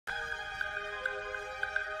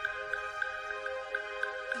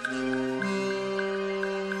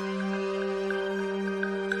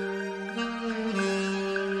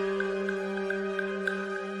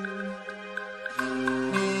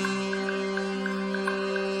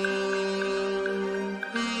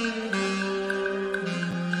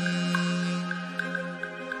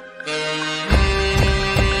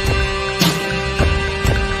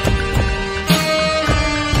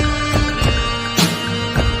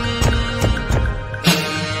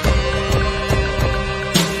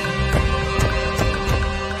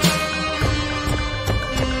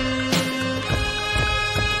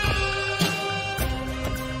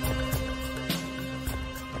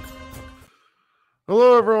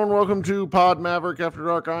Hello, everyone. Welcome to Pod Maverick After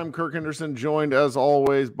Dark. I'm Kirk Henderson, joined as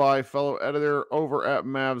always by fellow editor over at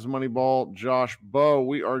Mavs Moneyball, Josh Bowe.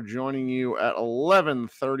 We are joining you at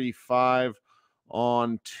 11:35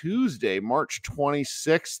 on Tuesday, March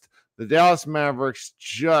 26th. The Dallas Mavericks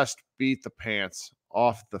just beat the pants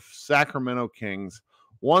off the Sacramento Kings,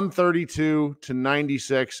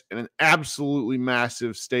 132-96, in an absolutely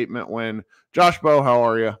massive statement win. Josh Bowe, how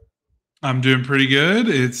are you? I'm doing pretty good.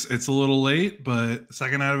 It's a little late, but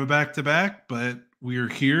second out of a back-to-back, but we are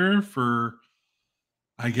here for,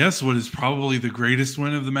 I guess, what is probably the greatest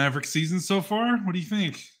win of the Mavericks season so far. What do you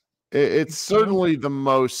think? It's certainly the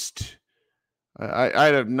most. I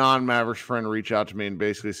had a non-Mavericks friend reach out to me and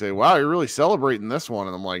basically say, wow, you're really celebrating this one.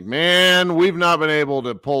 And I'm like, man, we've not been able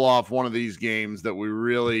to pull off one of these games that we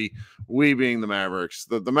being the Mavericks,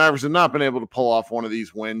 the Mavericks have not been able to pull off one of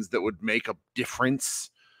these wins that would make a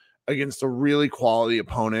difference against a really quality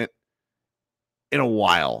opponent in a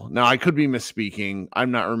while. Now, I could be misspeaking.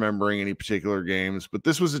 I'm not remembering any particular games, but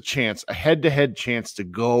this was a head-to-head chance to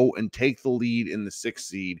go and take the lead in the 6th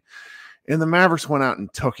seed. And the Mavericks went out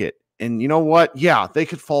and took it. And you know what? Yeah, they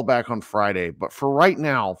could fall back on Friday. But for right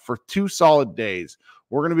now, for 2 solid days,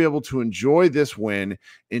 we're going to be able to enjoy this win,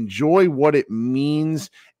 enjoy what it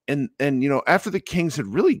means. And you know, after the Kings had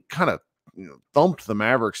really kind of thumped the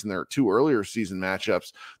Mavericks in their 2 earlier season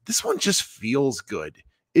matchups, this one just feels good.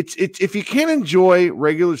 It's if you can't enjoy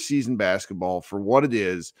regular season basketball for what it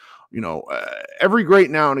is, every great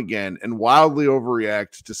now and again, and wildly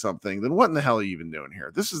overreact to something, then what in the hell are you even doing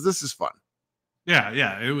here? This is fun.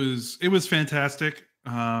 Yeah, it was fantastic.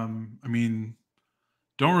 I mean,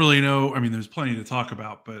 don't really know. I mean, there's plenty to talk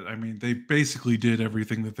about, but I mean, they basically did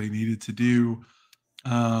everything that they needed to do.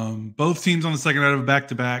 Both teams on the second out of a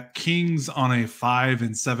back-to-back. Kings on a 5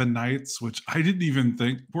 and 7 nights, which I didn't even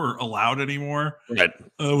think were allowed anymore. Right.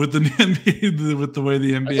 With the NBA, with the way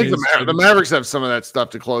the NBA. I think the Mavericks have some of that stuff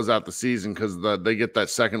to close out the season because they get that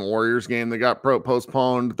second Warriors game that got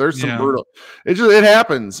postponed. There's some brutal. It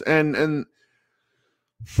happens, and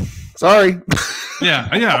sorry. Yeah,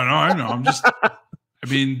 no, I know.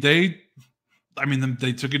 They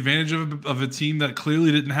took advantage of a team that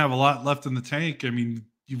clearly didn't have a lot left in the tank. I mean,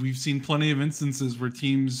 we've seen plenty of instances where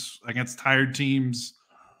teams against tired teams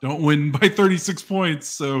don't win by 36 points.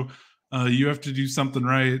 So you have to do something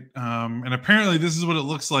right. And apparently this is what it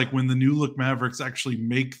looks like when the new look Mavericks actually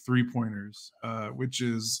make 3-pointers, which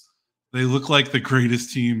is they look like the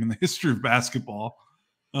greatest team in the history of basketball.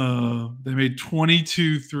 They made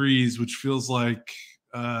 22 threes, which feels like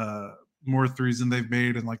more threes than they've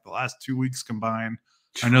made in like the last 2 weeks combined.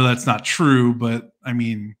 I know that's not true, but I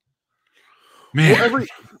mean, man.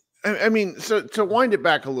 Well, so to wind it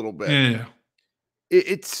back a little bit, yeah.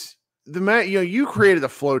 It's you created a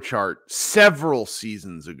flow chart several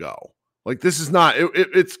seasons ago. Like this is not,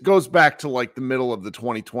 it goes back to like the middle of the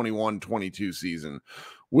 2021-22 season,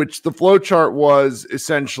 which the flow chart was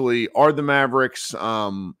essentially, are the Mavericks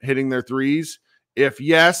hitting their threes? If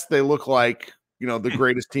yes, they look like, the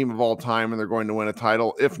greatest team of all time and they're going to win a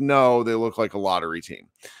title. If no, they look like a lottery team.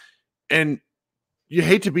 And you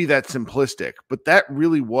hate to be that simplistic, but that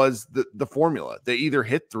really was the formula. They either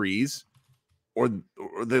hit threes or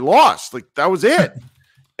they lost. Like that was it.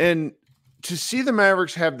 And to see the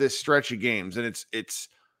Mavericks have this stretch of games, and it's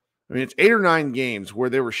 8 or 9 games where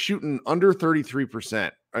they were shooting under 33%.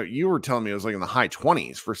 You were telling me it was like in the high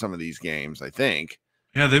 20s for some of these games, I think.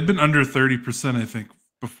 Yeah, they've been under 30%, I think,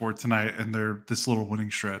 before tonight, and they're this little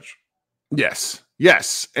winning stretch. Yes.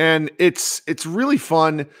 And it's really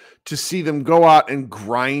fun to see them go out and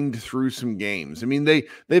grind through some games. I mean, they've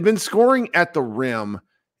been scoring at the rim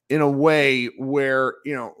in a way where,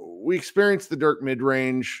 we experienced the Dirk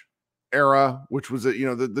mid-range era, which was, the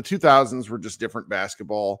 2000s were just different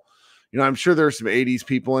basketball. I'm sure there's some 80s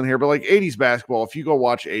people in here, but like 80s basketball, if you go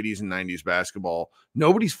watch 80s and 90s basketball,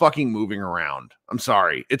 nobody's fucking moving around. I'm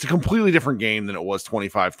sorry. It's a completely different game than it was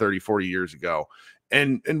 25, 30, 40 years ago.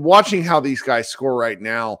 And watching how these guys score right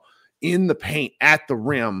now, in the paint at the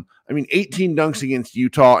rim. I mean, 18 dunks against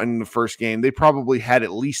Utah in the first game. They probably had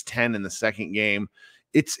at least 10 in the second game.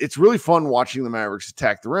 It's really fun watching the Mavericks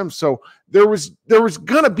attack the rim. So there was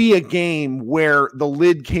going to be a game where the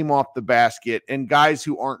lid came off the basket and guys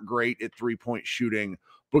who aren't great at three-point shooting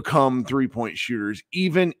become three-point shooters,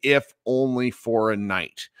 even if only for a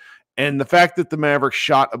night. And the fact that the Mavericks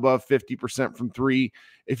shot above 50% from three,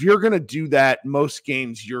 if you're going to do that most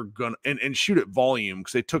games, you're going to and shoot at volume,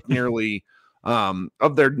 because they took nearly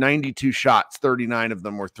of their 92 shots, 39 of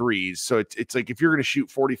them were threes. So it's like if you're going to shoot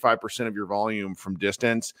 45% of your volume from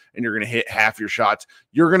distance and you're going to hit half your shots,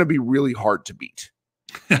 you're going to be really hard to beat.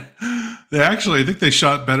 I think they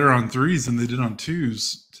shot better on threes than they did on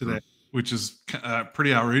twos today, which is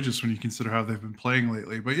pretty outrageous when you consider how they've been playing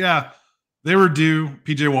lately. But yeah, they were due.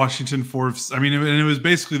 PJ Washington fourths. I mean, and it was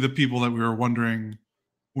basically the people that we were wondering,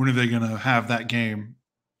 when are they going to have that game?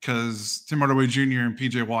 Because Tim Hardaway Jr. and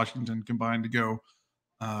PJ Washington combined to go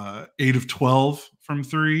 8 of 12 from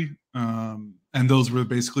three. And those were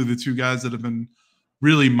basically the two guys that have been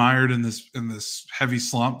really mired in this heavy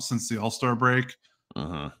slump since the All-Star break.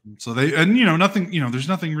 So there's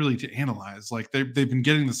nothing really to analyze. Like they've been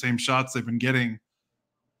getting the same shots they've been getting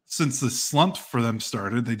since the slump for them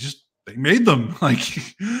started. They made them. Like,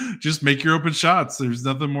 just make your open shots. There's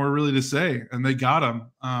nothing more really to say, and they got them.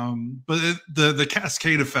 But the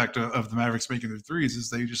cascade effect of the Mavericks making their threes is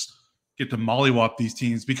they just get to mollywop these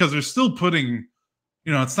teams, because they're still putting,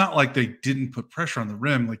 it's not like they didn't put pressure on the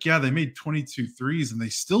rim. Like, yeah, they made 22 threes, and they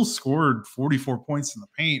still scored 44 points in the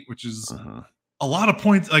paint, which is a lot of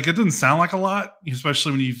points. Like, it doesn't sound like a lot,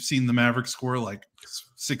 especially when you've seen the Mavericks score like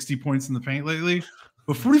 60 points in the paint lately.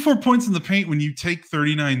 But 44 points in the paint when you take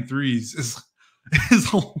 39 threes is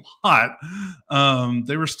a lot.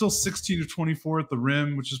 They were still 16 to 24 at the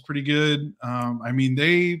rim, which is pretty good.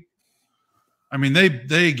 They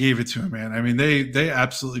gave it to him, man. I mean, they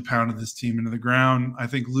absolutely pounded this team into the ground. I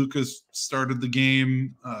think Lucas started the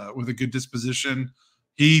game with a good disposition.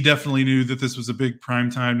 He definitely knew that this was a big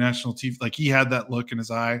primetime national TV. Like, he had that look in his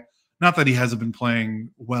eye. Not that he hasn't been playing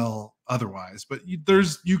well otherwise, but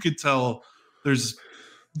you could tell there's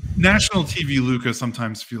national TV. Luka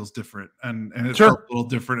sometimes feels different, and it felt a little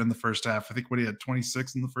different in the first half. I think he had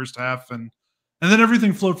 26 in the first half, and then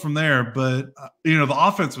everything flowed from there. But the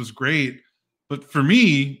offense was great. But for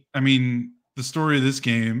me, I mean, the story of this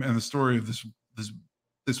game and the story of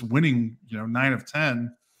this winning, 9 of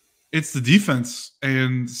 10, it's the defense.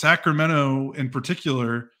 And Sacramento in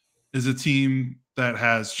particular is a team that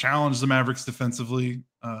has challenged the Mavericks defensively,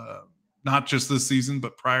 not just this season,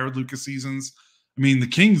 but prior Lucas seasons. I mean, the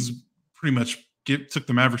Kings pretty much took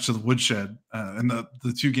the Mavericks to the woodshed. And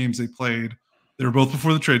the two games they played, they were both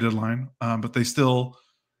before the trade deadline, but they still,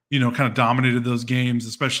 kind of dominated those games,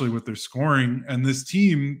 especially with their scoring. And this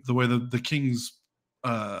team, the way the Kings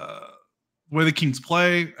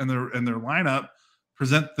play and their lineup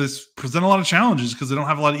present a lot of challenges, because they don't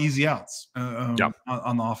have a lot of easy outs on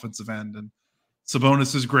the offensive end. And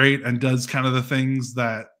Sabonis is great and does kind of the things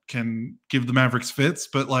that can give the Mavericks fits,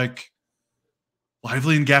 but like,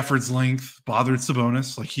 Lively and Gafford's length bothered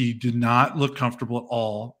Sabonis. Like, he did not look comfortable at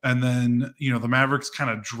all. And then, the Mavericks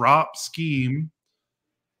kind of drop scheme,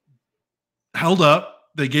 held up.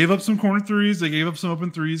 They gave up some corner threes. They gave up some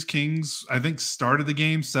open threes. Kings, I think, started the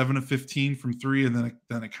game 7 of 15 from three, and then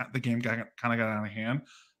the game kind of got out of hand.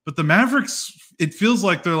 But the Mavericks, it feels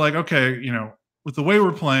like they're like, okay, with the way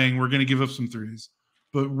we're playing, we're going to give up some threes,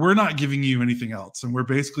 but we're not giving you anything else. And we're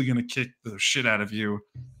basically going to kick the shit out of you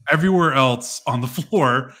everywhere else on the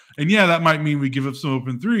floor. And yeah, that might mean we give up some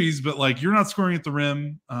open threes, but like, you're not scoring at the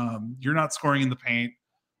rim. You're not scoring in the paint.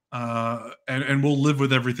 And we'll live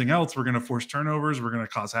with everything else. We're going to force turnovers. We're going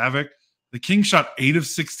to cause havoc. The Kings shot 8 of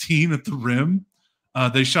 16 at the rim.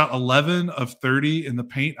 They shot 11 of 30 in the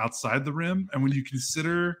paint outside the rim. And when you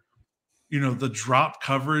consider, the drop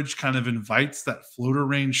coverage kind of invites that floater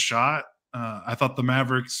range shot, I thought the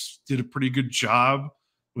Mavericks did a pretty good job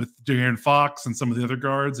with De'Aaron Fox and some of the other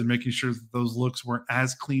guards and making sure that those looks weren't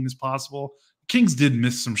as clean as possible. Kings did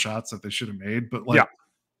miss some shots that they should have made, but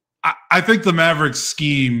I think the Mavericks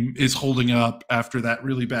scheme is holding up after that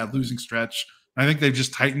really bad losing stretch. I think they've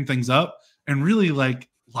just tightened things up, and really like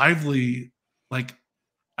Lively. Like,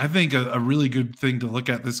 I think a really good thing to look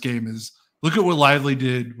at this game is look at what Lively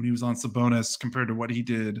did when he was on Sabonis compared to what he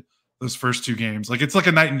did those first two games. Like, it's like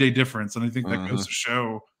a night and day difference. And I think that goes to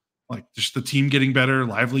show, Like just the team getting better,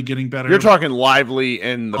 Lively getting better. You're talking Lively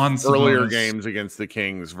in the earlier Sabonis. Games against the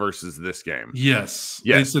Kings versus this game. Yes.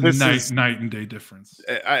 Yes. It's a night and day difference.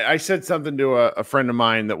 I said something to a friend of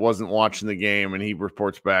mine that wasn't watching the game, and he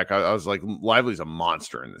reports back. I was like, Lively's a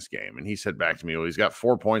monster in this game. And he said back to me, well, he's got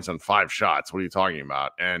 4 points on 5 shots. What are you talking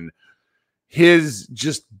about? And his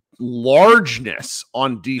just largeness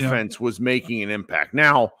on defense was making an impact.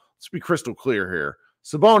 Now, let's be crystal clear here.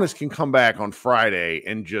 Sabonis can come back on Friday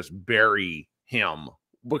and just bury him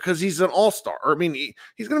because he's an all-star. I mean,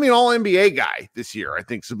 he's going to be an all-NBA guy this year, I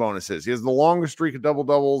think Sabonis is. He has the longest streak of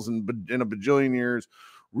double-doubles in a bajillion years.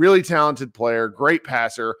 Really talented player, great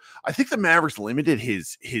passer. I think the Mavericks limited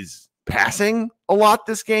his passing a lot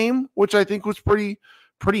this game, which I think was pretty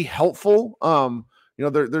helpful.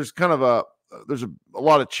 There's kind of there's a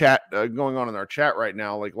lot of chat going on in our chat right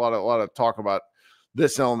now, like a lot of talk about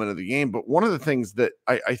this element of the game. But one of the things that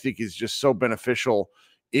I think is just so beneficial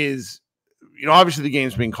is, obviously the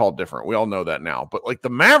game's being called different. We all know that now, but like the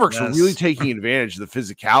Mavericks are really taking advantage of the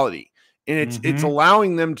physicality, and it's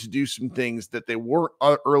allowing them to do some things that they weren't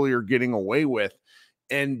earlier getting away with.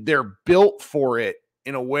 And they're built for it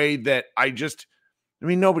in a way that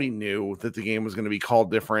nobody knew that the game was going to be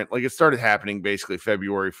called different. Like it started happening basically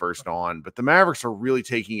February 1st on, but the Mavericks are really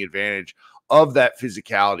taking advantage of that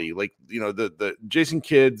physicality. Like, the Jason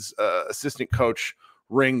Kidd's assistant coach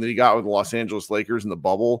ring that he got with the Los Angeles Lakers in the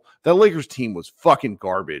bubble, that Lakers team was fucking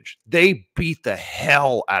garbage. They beat the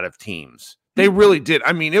hell out of teams. They really did.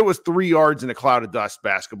 I mean, it was 3 yards in a cloud of dust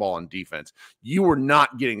basketball on defense. You were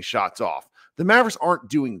not getting shots off. The Mavericks aren't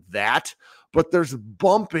doing that, but there's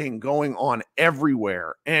bumping going on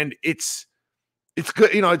everywhere. And it's good.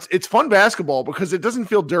 It's fun basketball because it doesn't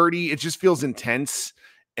feel dirty. It just feels intense.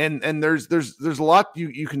 And there's a lot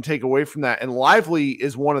you can take away from that. And Lively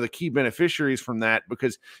is one of the key beneficiaries from that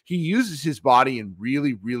because he uses his body in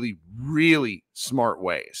really, really, really smart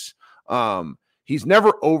ways. He's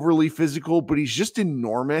never overly physical, but he's just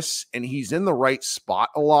enormous and he's in the right spot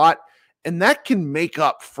a lot. And that can make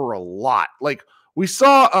up for a lot. Like we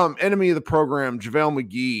saw enemy of the program, JaVale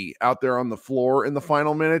McGee, out there on the floor in the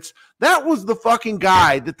final minutes. That was the fucking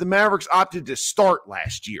guy that the Mavericks opted to start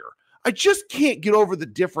last year. I just can't get over the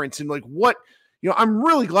difference in like what, I'm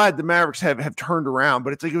really glad the Mavericks have turned around,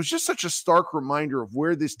 but it's like, it was just such a stark reminder of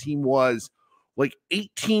where this team was like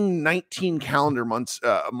 18, 19 calendar months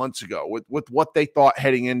ago with what they thought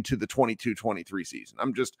heading into the 22-23 season.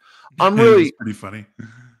 I'm really pretty funny.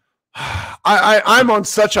 I'm on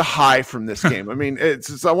such a high from this game. I mean,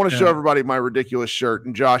 I want to show everybody my ridiculous shirt,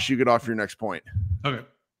 and Josh, you get off your next point. Okay.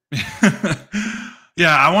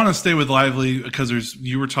 Yeah, I want to stay with Lively because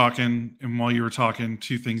you were talking, and while you were talking,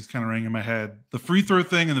 2 things kind of rang in my head. The free throw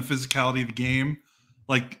thing and the physicality of the game,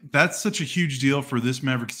 like that's such a huge deal for this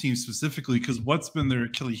Mavericks team specifically because what's been their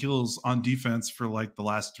Achilles heels on defense for like the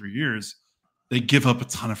last 3 years, they give up a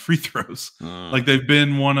ton of free throws. Like they've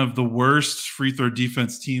been one of the worst free throw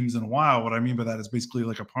defense teams in a while. What I mean by that is basically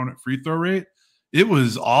like opponent free throw rate. It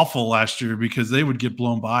was awful last year because they would get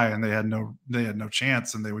blown by and they had no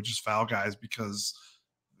chance, and they would just foul guys because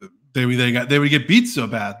they would get beat so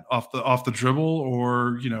bad off the dribble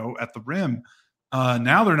or at the rim.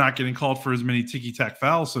 Now they're not getting called for as many ticky-tack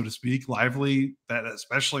fouls, so to speak. Lively, that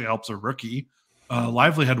especially helps a rookie.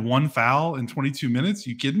 Lively had 1 foul in 22 minutes.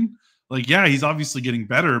 You kidding? Like, yeah, he's obviously getting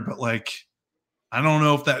better, but like, I don't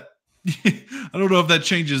know if that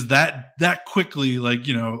changes that quickly. Like,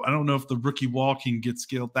 I don't know if the rookie wall can get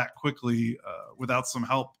scaled that quickly without some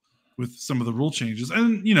help with some of the rule changes.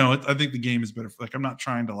 And, I think the game is better. Like, I'm not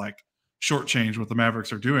trying to like shortchange what the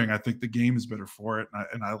Mavericks are doing. I think the game is better for it.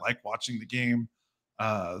 And I like watching the game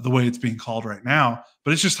the way it's being called right now,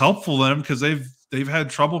 but it's just helpful to them because they've had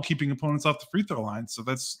trouble keeping opponents off the free throw line. So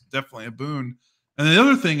that's definitely a boon. And the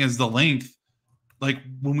other thing is the length. Like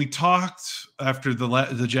when we talked after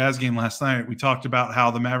the Jazz game last night, we talked about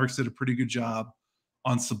how the Mavericks did a pretty good job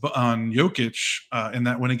on Jokic in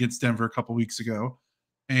that win against Denver a couple weeks ago.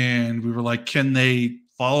 And we were like, can they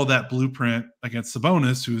follow that blueprint against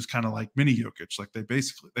Sabonis, who's kind of like mini Jokic? Like they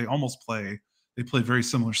play very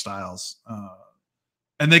similar styles.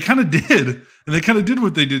 And they kind of did. And they kind of did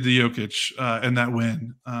what they did to Jokic in that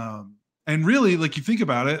win. And really, like you think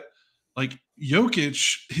about it, like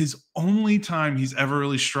Jokic, his only time he's ever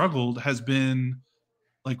really struggled has been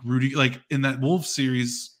like in that Wolves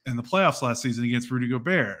series in the playoffs last season against Rudy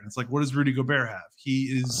Gobert. And it's like, what does Rudy Gobert have? He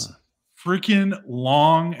is freaking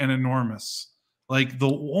long and enormous. Like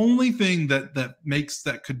the only thing that makes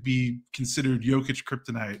that could be considered Jokic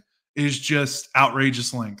kryptonite is just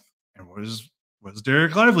outrageous length. And what does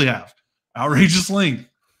Derek Lively have? Outrageous length.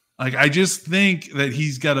 Like, I just think that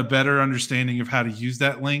he's got a better understanding of how to use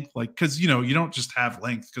that length. Like, because, you know, you don't just have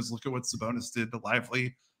length, because look at what Sabonis did to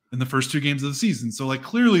Lively in the first 2 games of the season. So, like,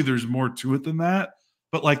 clearly there's more to it than that.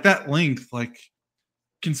 But, like, that length, like,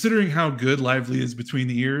 considering how good Lively is between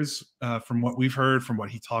the ears, from what we've heard, from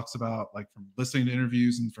what he talks about, like from listening to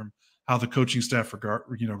interviews and from how the coaching staff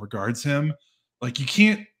regards him, like, you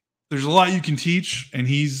can't, there's a lot you can teach, and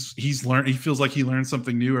he's learned, he feels like he learns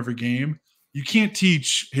something new every game. You can't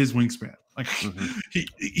teach his wingspan. Like,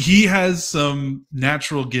 he has some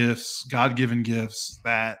natural gifts, God-given gifts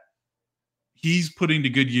that he's putting to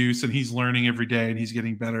good use, and he's learning every day, and he's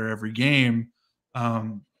getting better every game.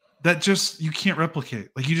 That just, you can't replicate.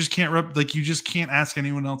 Like, you just can't you just can't ask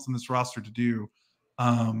anyone else in this roster to do.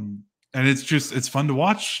 And it's fun to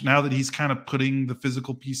watch now that he's kind of putting the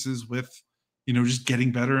physical pieces with, you know, just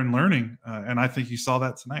getting better and learning. And I think you saw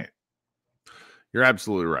that tonight. You're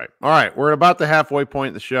absolutely right. All right, we're at about the halfway point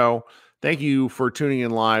of the show. Thank you for tuning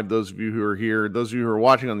in live, those of you who are here, those of you who are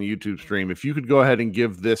watching on the YouTube stream. If you could go ahead and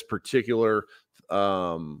give this particular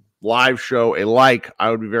live show a like,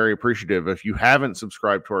 I would be very appreciative. If you haven't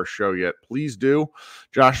subscribed to our show yet, please do.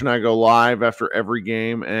 Josh and I go live after every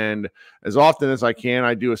game, and as often as I can,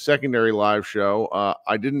 I do a secondary live show.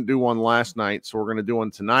 I didn't do one last night, so we're going to do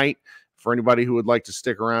one tonight. For anybody who would like to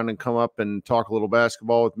stick around and come up and talk a little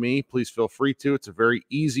basketball with me, please feel free to. It's a very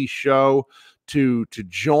easy show to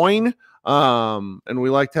join, and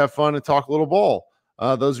we like to have fun and talk a little ball.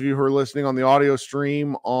 Those of you who are listening on the audio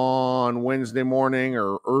stream on Wednesday morning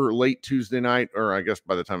or late Tuesday night, or I guess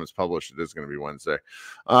by the time it's published, it is going to be Wednesday.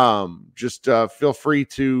 Just feel free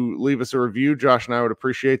to leave us a review. Josh and I would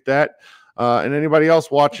appreciate that. And anybody else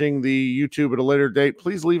watching the YouTube at a later date,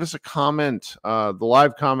 please leave us a comment. The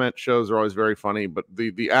live comment shows are always very funny, but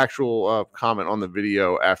the actual comment on the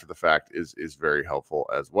video after the fact is very helpful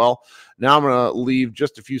as well. Now I'm going to leave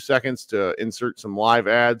just a few seconds to insert some live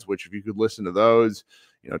ads, which if you could listen to those,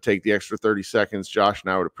 you know, take the extra 30 seconds, Josh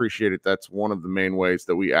and I would appreciate it. That's one of the main ways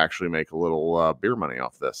that we actually make a little beer money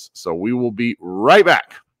off this. So we will be right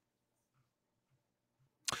back.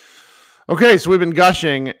 Okay, so we've been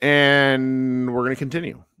gushing, and we're going to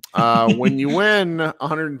continue. When you win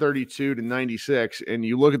 132-96, and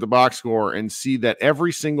you look at the box score and see that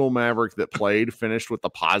every single Maverick that played finished with a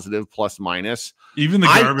positive plus-minus. Even the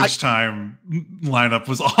garbage time lineup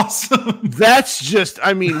was awesome. That's just,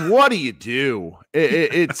 I mean, what do you do?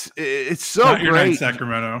 It's so not great. Your night,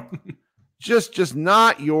 Sacramento. just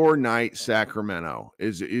not your night, Sacramento.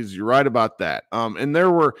 Is you're right about that. And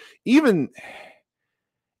there were even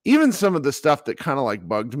some of the stuff that kind of like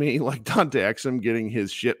bugged me, like Dante Exum getting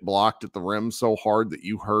his shit blocked at the rim so hard that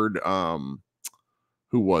you heard,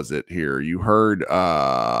 who was it here? You heard,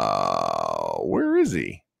 where is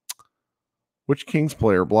he? Which Kings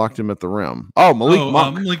player blocked him at the rim? Oh, Malik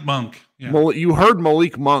Monk. Malik Monk. Yeah. You heard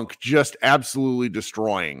Malik Monk just absolutely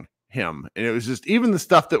destroying him. And it was just, even the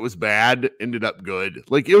stuff that was bad ended up good.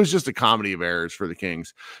 Like, it was just a comedy of errors for the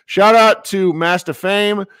Kings. Shout out to Master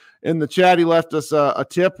Fame. In the chat, he left us a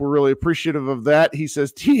tip. We're really appreciative of that. He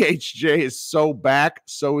says, THJ is so back.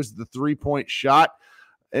 So is the 3-point shot.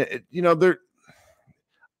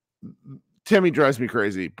 Timmy drives me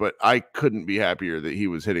crazy, but I couldn't be happier that he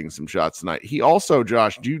was hitting some shots tonight. He also,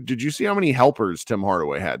 Josh, did you see how many helpers Tim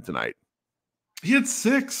Hardaway had tonight? He had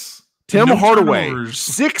 6. Tim Hardaway, turnovers.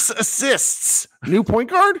 6 assists. New point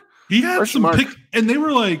guard? He had some and they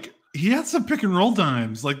were like, he had some pick and roll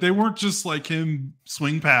dimes. Like, they weren't just like him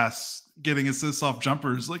swing pass getting assists off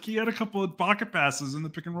jumpers. Like, he had a couple of pocket passes in the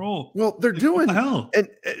pick and roll. Well, they're doing, what the hell? And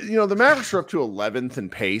you know, the Mavericks are up to 11th in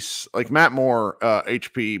pace. Like, Matt Moore,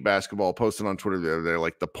 HP basketball, posted on Twitter the other day,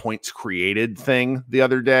 like the points created thing the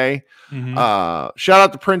other day. Mm-hmm. Shout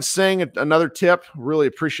out to Prince Singh, another tip. Really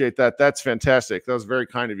appreciate that. That's fantastic. That was very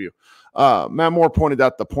kind of you. Matt Moore pointed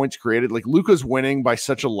out the points created. Like, Luka's winning by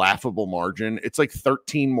such a laughable margin. It's like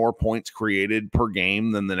 13 more points created per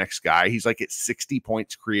game than the next guy. He's like at 60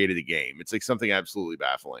 points created a game. It's like something absolutely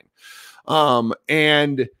baffling.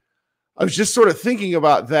 And I was just sort of thinking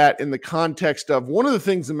about that in the context of one of the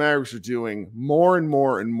things the Mavericks are doing more and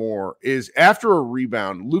more and more is after a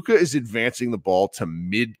rebound, Luka is advancing the ball to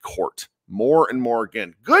mid-court more and more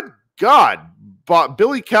again. Good God.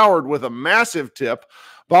 Billy Coward with a massive tip.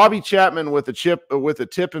 Bobby Chapman with a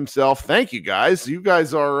tip himself. Thank you guys. You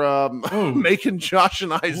guys are making Josh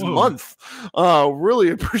and I's month.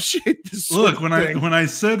 Really appreciate this. Look, when I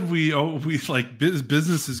said we like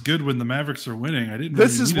business is good when the Mavericks are winning, I didn't.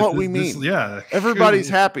 This is what we mean. Yeah, everybody's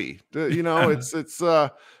happy. You know, it's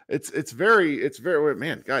it's very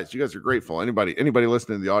man, guys, you guys are grateful. Anybody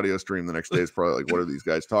listening to the audio stream the next day is probably like, what are these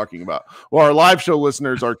guys talking about? Well, our live show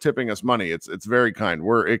listeners are tipping us money. It's very kind.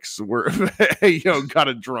 We're got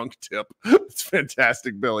a drunk tip. It's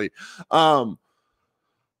fantastic, Billy. I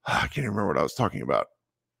can't even remember what I was talking about.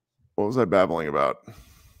 What was I babbling about?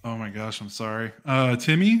 Oh my gosh, I'm sorry.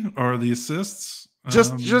 Timmy or the assists?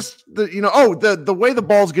 Just the way the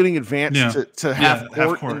ball's getting advanced to half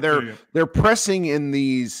court, and they're pressing in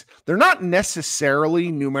these. They're not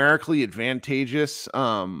necessarily numerically advantageous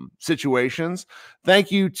situations.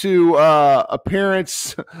 Thank you to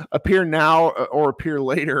appear now or appear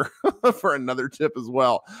later for another tip as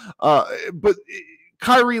well. But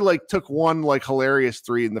Kyrie took one hilarious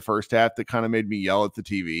three in the first half that kind of made me yell at the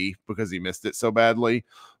TV because he missed it so badly.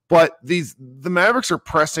 But the Mavericks are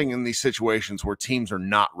pressing in these situations where teams are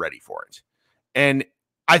not ready for it. And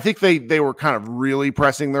I think they were kind of really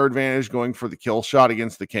pressing their advantage going for the kill shot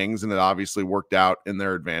against the Kings, and it obviously worked out in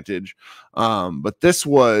their advantage. But this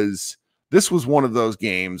was one of those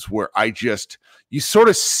games where you sort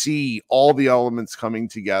of see all the elements coming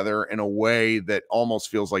together in a way that almost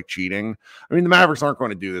feels like cheating. I mean, the Mavericks aren't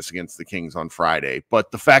going to do this against the Kings on Friday,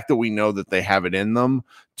 but the fact that we know that they have it in them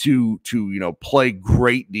to play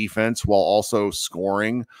great defense while also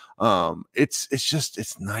scoring,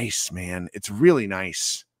 it's nice, man. It's really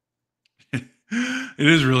nice. It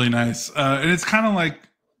is really nice. And it's kind of like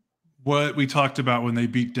what we talked about when they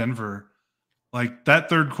beat Denver. Like that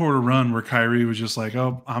third quarter run where Kyrie was just like,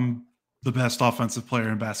 oh, I'm the best offensive player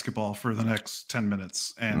in basketball for the next 10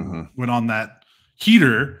 minutes and went on that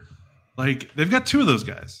heater. Like they've got two of those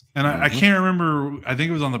guys. And I can't remember. I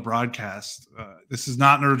think it was on the broadcast. This is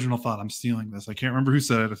not an original thought. I'm stealing this. I can't remember who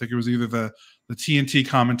said it. I think it was either the TNT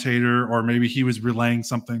commentator or maybe he was relaying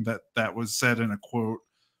something that was said in a quote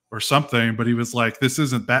or something, but he was like, this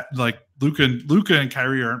isn't Luka and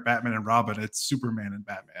Kyrie aren't Batman and Robin, it's Superman and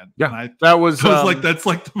Batman. Yeah, and that's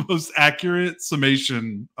the most accurate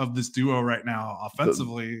summation of this duo right now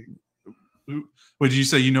offensively. What did you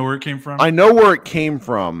say? You know where it came from? I know where it came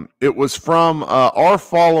from. It was from our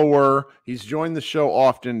follower. He's joined the show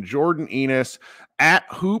often, Jordan Enos at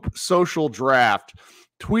Hoop Social Draft.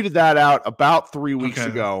 Tweeted that out about 3 weeks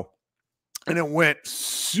ago. And it went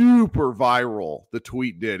super viral. The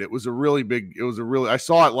tweet did. I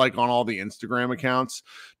saw it on all the Instagram accounts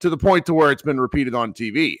to the point to where it's been repeated on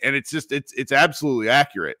TV. And it's absolutely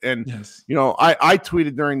accurate. And, yes. I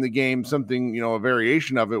tweeted during the game something, a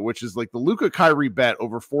variation of it, which is like the Luka Kyrie bet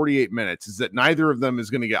over 48 minutes is that neither of them is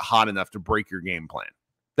going to get hot enough to break your game plan.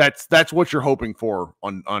 That's what you're hoping for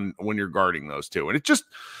on when you're guarding those two. And it just,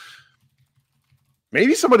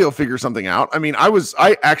 maybe somebody will figure something out. I mean,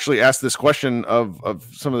 I actually asked this question of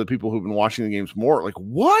some of the people who've been watching the games more. Like,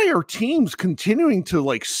 why are teams continuing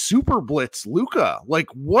to super blitz Luka? Like,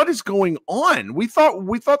 what is going on? We thought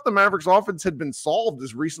the Mavericks offense had been solved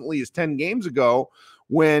as recently as 10 games ago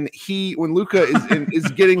when Luka is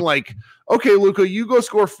getting okay, Luka, you go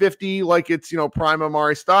score 50 like it's prime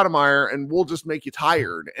Amari Stoudemire, and we'll just make you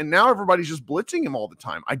tired. And now everybody's just blitzing him all the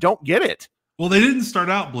time. I don't get it. Well, they didn't start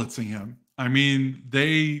out blitzing him. I mean,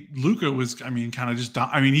 Luka was, kind of just,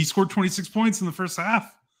 he scored 26 points in the first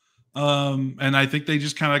half. And I think they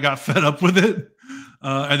just kind of got fed up with it.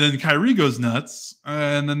 And then Kyrie goes nuts.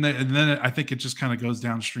 And then I think it just kind of goes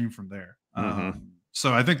downstream from there.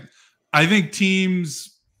 So I think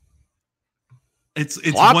teams, it's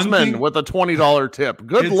one thing with a $20 tip.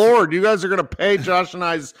 Good Lord, you guys are going to pay Josh and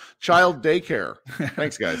I's child daycare.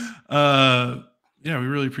 Thanks, guys. Yeah, we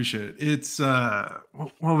really appreciate it. It's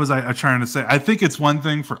what was I trying to say? I think it's one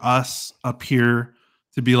thing for us up here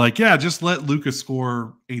to be like, yeah, just let Luka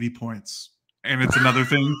score 80 points. And it's another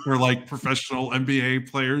thing for professional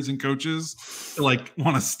NBA players and coaches to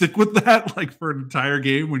want to stick with that for an entire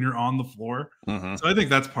game when you're on the floor. So I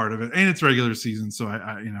think that's part of it. And it's regular season, so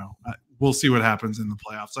we'll see what happens in the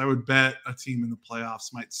playoffs. I would bet a team in the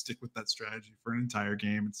playoffs might stick with that strategy for an entire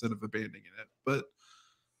game instead of abandoning it. But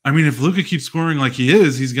if Luka keeps scoring like he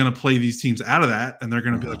is, he's going to play these teams out of that, and they're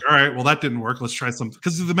going to be like, all right, well, that didn't work. Let's try something.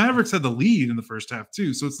 Because the Mavericks had the lead in the first half,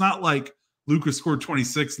 too. So it's not like Luka scored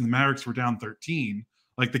 26 and the Mavericks were down 13.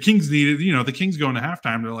 The Kings needed, the Kings go into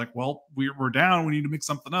halftime. They're like, well, we're down. We need to mix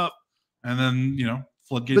something up. And then,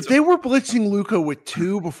 floodgates. But they were blitzing Luka with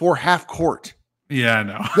 2 before half court. Yeah, I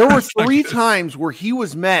know. There were 3 times where he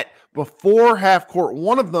was met before half court.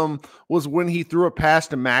 One of them was when he threw a pass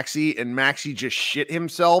to Maxey, and Maxey just shit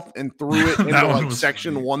himself and threw it into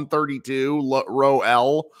section funny. 132 row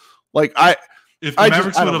L. If the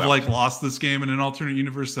Mavericks would have lost this game in an alternate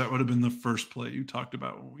universe, that would have been the first play you talked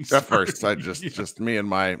about when we started. At first, I just me and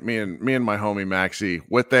my homie Maxey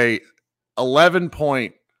with a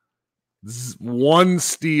 11-point one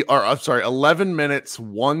steal, or I'm sorry, 11 minutes,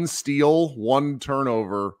 one steal, one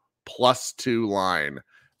turnover, +2 line.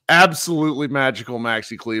 Absolutely magical,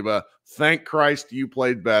 Maxi Kleba. Thank Christ you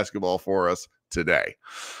played basketball for us today.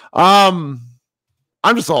 I'm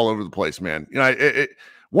just all over the place, man. You know,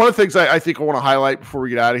 one of the things I think I want to highlight before we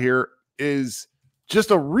get out of here is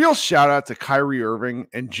just a real shout out to Kyrie Irving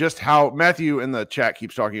and just how Matthew in the chat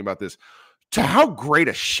keeps talking about this, to how great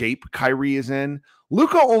a shape Kyrie is in.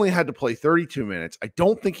 Luka only had to play 32 minutes. I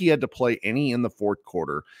don't think he had to play any in the fourth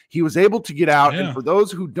quarter. He was able to get out. Yeah. And for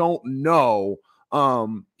those who don't know,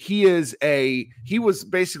 he was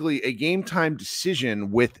basically a game time decision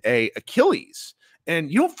with a Achilles, and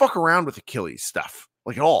you don't fuck around with Achilles stuff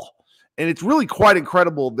like at all. And it's really quite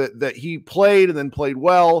incredible that he played and then played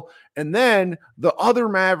well. And then the other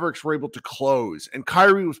Mavericks were able to close, and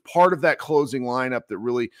Kyrie was part of that closing lineup that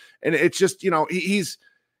really, and it's just, you know, he's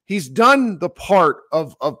done the part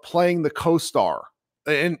of playing the co-star.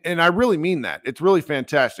 And I really mean that. It's really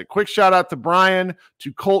fantastic. Quick shout out to Brian,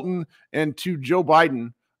 to Colton, and to Joe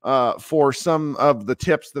Biden for some of the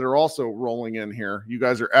tips that are also rolling in here. You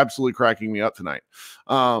guys are absolutely cracking me up tonight.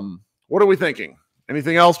 What are we thinking?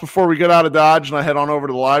 Anything else before we get out of Dodge and I head on over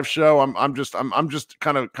to the live show? I'm just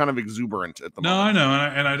kind of exuberant at the moment. No, I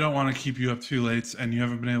know, and I don't want to keep you up too late, and you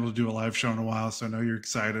haven't been able to do a live show in a while, so I know you're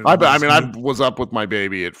excited. I was up with my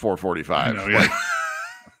baby at 4:45.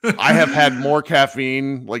 I have had more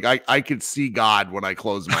caffeine. Like I could see God when I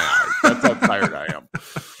close my eyes. That's how tired I am.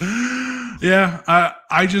 Yeah,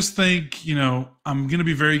 I just think, you know, I'm going to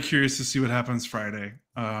be very curious to see what happens Friday,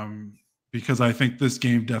 because I think this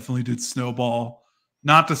game definitely did snowball.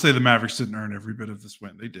 Not to say the Mavericks didn't earn every bit of this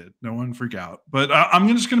win. They did. No one freak out. But I'm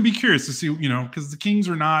just going to be curious to see, you know, because the Kings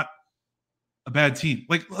are not a bad team.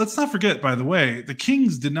 Like, let's not forget, by the way, the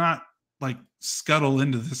Kings did not, like, scuttle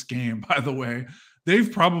into this game, by the way.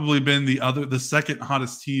 They've probably been the second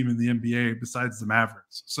hottest team in the NBA besides the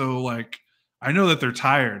Mavericks. So, like, I know that they're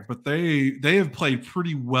tired, but they have played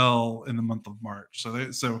pretty well in the month of March. So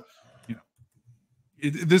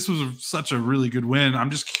this was such a really good win. I'm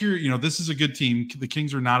just curious. You know, this is a good team. The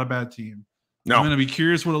Kings are not a bad team. No. I'm going to be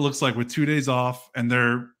curious what it looks like with 2 days off, and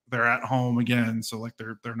they're at home again. So like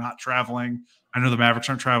they're not traveling. I know the Mavericks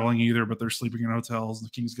aren't traveling either, but they're sleeping in hotels. The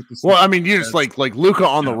Kings get this. Well, I mean, you just like Luka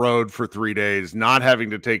on the road for 3 days, not having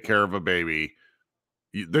to take care of a baby.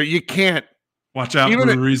 You can't. Watch out for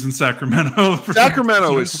in Sacramento.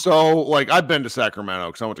 Sacramento is so, like, I've been to Sacramento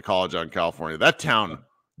because I went to college out in California. That town.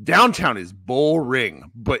 Downtown is boring,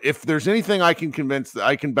 but if there's anything I can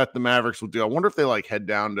bet the Mavericks will do, I wonder if they like head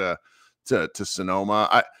down to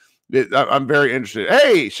Sonoma. I'm very interested.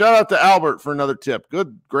 Hey, shout out to Albert for another tip.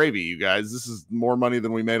 Good gravy, you guys. This is more money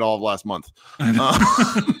than we made all of last month. Man.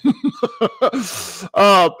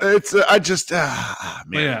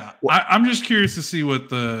 Yeah, I'm just curious to see what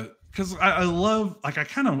because I love, like,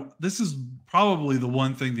 this is probably the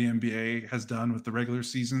one thing the NBA has done with the regular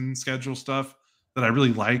season schedule stuff that I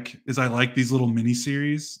really like is I like these little mini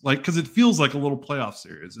series, like, because it feels like a little playoff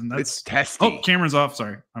series, and it's testy. Oh, camera's off.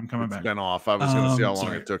 Sorry, I'm coming back. It's been off. I was going to see how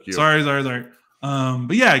long it took you. Sorry.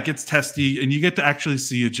 But yeah, it gets testy, and you get to actually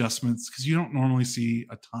see adjustments because you don't normally see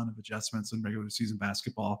a ton of adjustments in regular season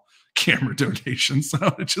basketball. Camera donations,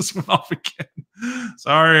 so it just went off again.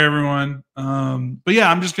 Sorry, everyone. But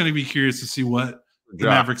yeah, I'm just going to be curious to see what the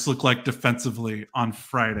Mavericks look like defensively on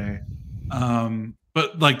Friday.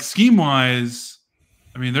 But like scheme wise,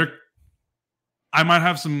 I mean, I might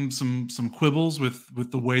have some quibbles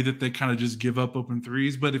with the way that they kind of just give up open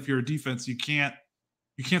threes. But if you're a defense, you can't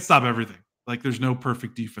stop everything. Like, there's no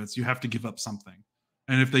perfect defense. You have to give up something.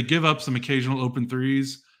 And if they give up some occasional open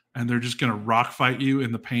threes and they're just going to rock fight you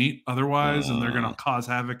in the paint otherwise, and they're going to cause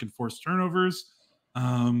havoc and force turnovers,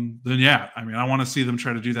 then yeah, I mean, I want to see them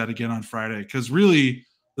try to do that again on Friday. Because really,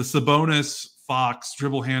 the Sabonis Fox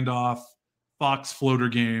dribble handoff, Fox floater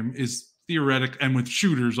game is theoretic, and with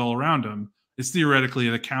shooters all around him, it's theoretically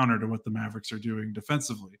a counter to what the Mavericks are doing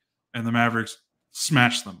defensively. And the Mavericks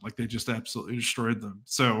smashed them. Like, they just absolutely destroyed them.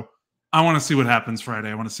 So I want to see what happens Friday.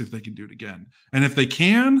 I want to see if they can do it again. And if they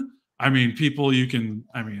can, I mean,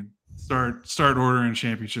 start ordering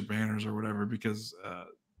championship banners or whatever, because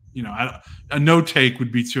a no take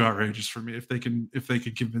would be too outrageous for me if they can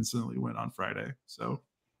convincingly win on Friday. So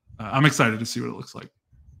I'm excited to see what it looks like.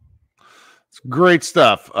 It's great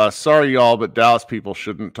stuff. Sorry, y'all, but Dallas people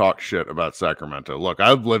shouldn't talk shit about Sacramento. Look,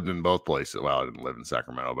 I've lived in both places. Well, I didn't live in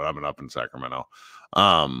Sacramento, but I've been up in Sacramento.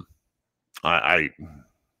 I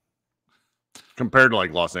compared to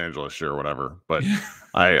like Los Angeles, sure, whatever. But it's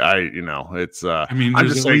I mean, I'm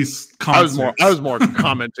there's just at saying, least I concerts. was more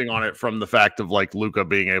commenting on it from the fact of like Luka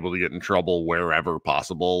being able to get in trouble wherever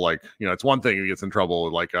possible. Like, it's one thing if he gets in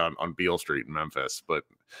trouble like on Beale Street in Memphis, but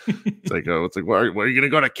it's like, where are you gonna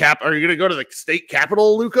go to are you gonna go to the state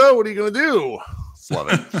capitol, Luka? What are you gonna do? Just love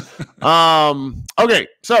it. Okay,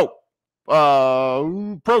 so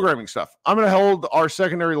programming stuff. I'm going to hold our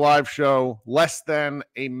secondary live show less than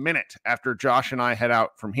a minute after Josh and I head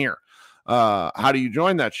out from here. How do you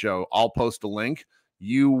join that show? I'll post a link.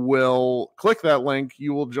 You will click that link.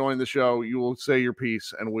 You will join the show. You will say your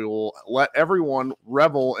piece, and we will let everyone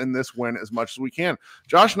revel in this win as much as we can.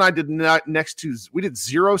 Josh and I we did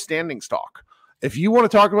zero standings talk. If you want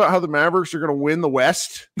to talk about how the Mavericks are going to win the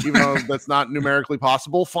West, even though that's not numerically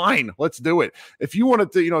possible, fine, let's do it. If you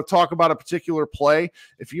wanted to, talk about a particular play,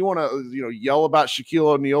 if you want to, yell about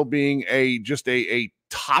Shaquille O'Neal being a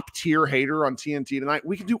top tier hater on TNT tonight,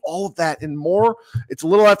 we can do all of that and more. It's a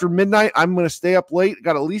little after midnight. I'm going to stay up late.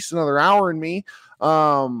 Got at least another hour in me.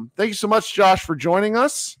 Thank you so much, Josh, for joining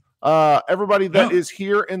us. Everybody that is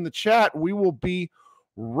here in the chat, we will be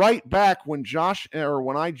right back when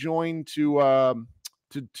I join to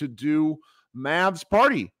do Mavs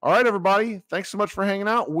party. All right, everybody. Thanks so much for hanging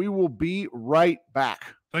out. We will be right back.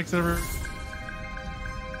 Thanks, everyone.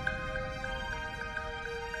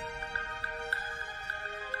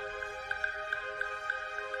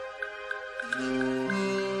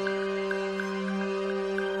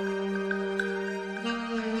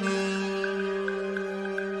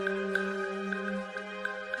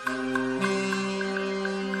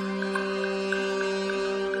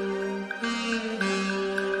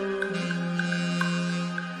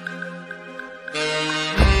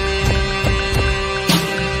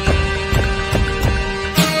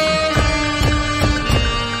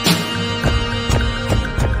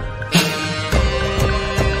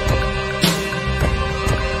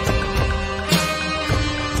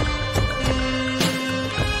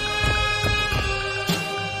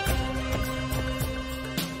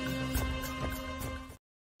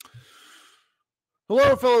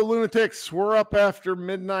 Hello, fellow lunatics. We're up after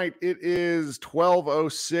midnight. It is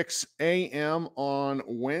 12:06 a.m. on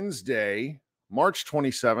Wednesday, March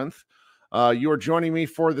 27th. You are joining me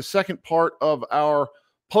for the second part of our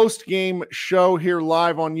post-game show here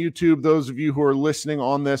live on YouTube. Those of you who are listening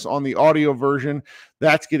on this on the audio version,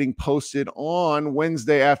 that's getting posted on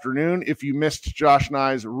Wednesday afternoon. If you missed Josh and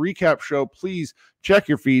I's recap show, please check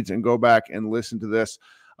your feeds and go back and listen to this.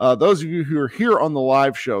 Those of you who are here on the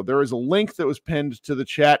live show, there is a link that was pinned to the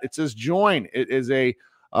chat. It says join. It is a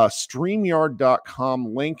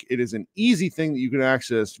StreamYard.com link. It is an easy thing that you can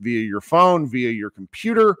access via your phone, via your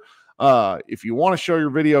computer. If you want to show your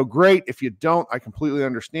video, great. If you don't, I completely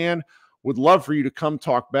understand. Would love for you to come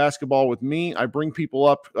talk basketball with me. I bring people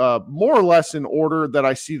up more or less in order that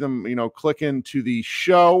I see them, click into the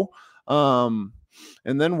show. And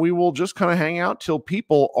then we will just kind of hang out till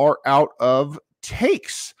people are out of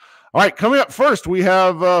takes. All right, coming up first, we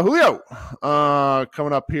have Julio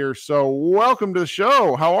coming up here. So welcome to the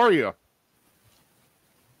show. How are you?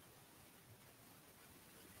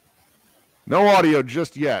 No audio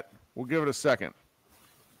just yet. We'll give it a second.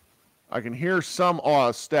 I can hear some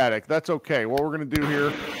static. That's okay. What we're going to do here.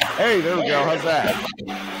 Hey, there we go. How's that?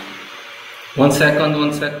 1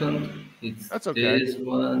 second. That's okay. This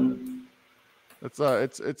one.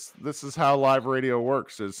 This is how live radio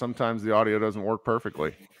works, is sometimes the audio doesn't work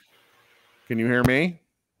perfectly. Can you hear me?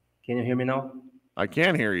 Can you hear me now? I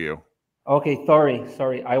can hear you. Okay,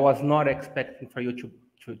 sorry. I was not expecting for you to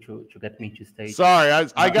get me to stage. Sorry,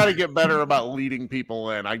 I got to get better about leading people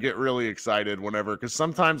in. I get really excited whenever, because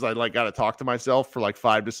sometimes I got to talk to myself for like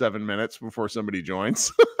 5 to 7 minutes before somebody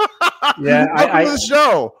joins. Yeah, welcome to the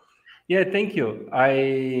show. Yeah, thank you.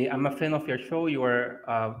 I'm a fan of your show. You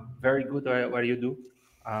are very good at what you do.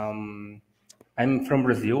 I'm from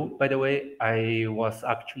Brazil, by the way. I was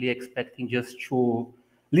actually expecting just to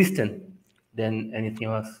listen than anything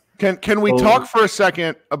else. Can we talk for a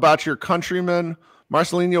second about your countryman,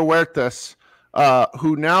 Marcelinho Huertas,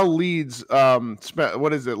 who now leads, Liga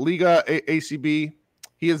ACB?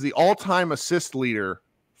 He is the all-time assist leader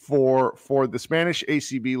for the Spanish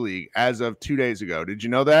ACB League as of 2 days ago. Did you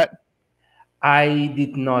know that? I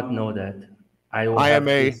did not know that. I am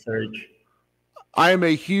a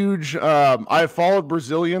huge I have followed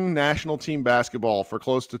Brazilian national team basketball for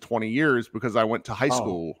close to 20 years because I went to high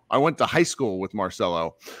school. I went to high school with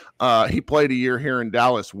Marcelo. He played a year here in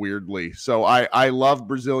Dallas, weirdly. So I love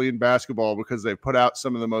Brazilian basketball because they put out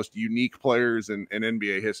some of the most unique players in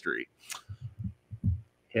NBA history.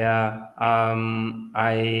 Yeah,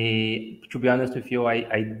 to be honest with you,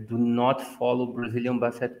 I do not follow Brazilian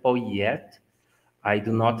basketball yet. I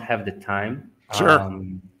do not have the time. Sure.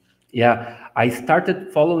 Yeah, I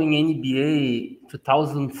started following NBA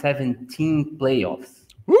 2017 playoffs.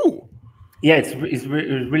 Ooh. Yeah, it's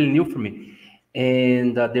really new for me.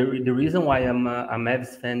 And the reason why I'm a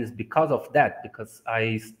Mavs fan is because of that, because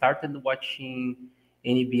I started watching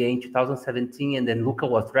NBA in 2017 and then Luka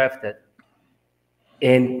was drafted.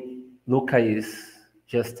 And Luka is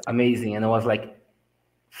just amazing. And I was like,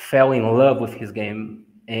 fell in love with his game.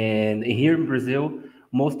 And here in Brazil,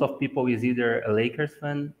 most of people is either a Lakers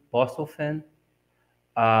fan, Boston fan,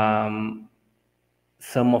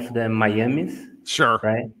 some of them Miami's, Sure.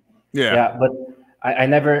 right? Yeah. Yeah, but I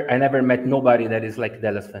never met nobody that is like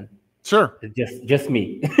Dallas fan. Sure. It's just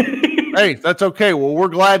me. Hey, that's okay. Well, we're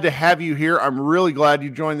glad to have you here. I'm really glad you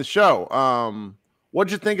joined the show.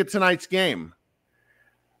 What'd you think of tonight's game?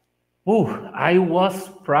 Oh, I was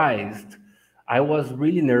surprised. I was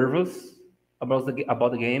really nervous about the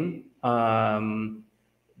game. The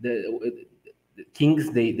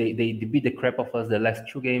Kings they beat the crap of us the last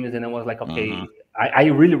two games, and I was like, okay, I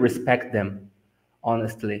really respect them.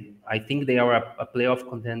 Honestly, I think they are a playoff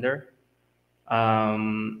contender.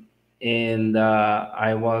 And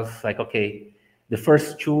I was like, okay, the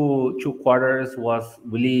first two quarters was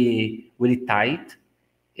really tight,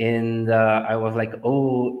 and I was like,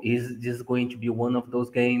 oh, is this going to be one of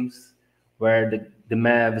those games where the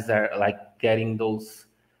Mavs are like getting those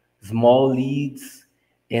small leads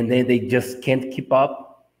and then they just can't keep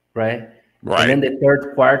up, right? Right. And then the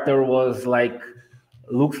third quarter was like,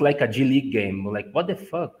 looks like a G League game. Like, what the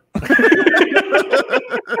fuck?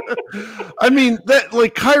 I mean, that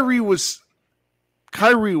like Kyrie was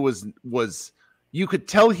you could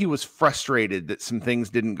tell he was frustrated that some things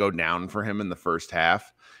didn't go down for him in the first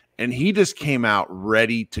half, and he just came out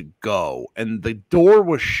ready to go, and the door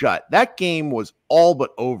was shut. That game was all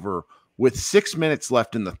but over with 6 minutes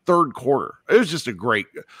left in the third quarter. It was just a great.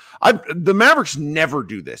 The Mavericks never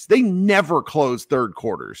do this. They never close third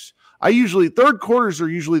quarters. Third quarters are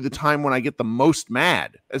usually the time when I get the most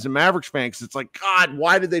mad as a Mavericks fan, because it's like, God,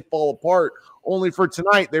 why did they fall apart? Only for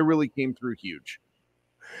tonight, they really came through huge.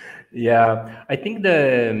 Yeah, I think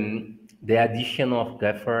the addition of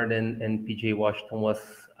Gafford and PJ Washington was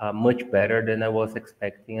much better than I was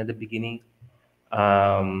expecting at the beginning.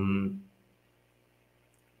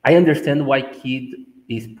 I understand why Kidd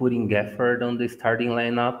is putting Gafford on the starting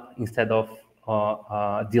lineup instead of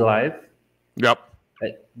D-Live. Yep.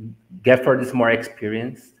 Gafford is more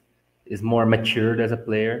experienced, is more matured as a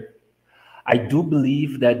player. I do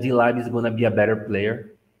believe that D-Live is going to be a better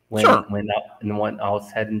player when all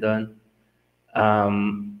said and done.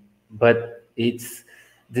 But it's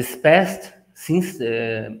this past since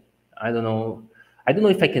I don't know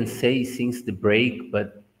if I can say since the break,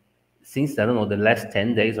 but since I don't know the last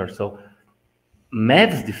 10 days or so,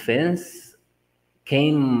 Mavs defense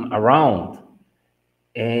came around.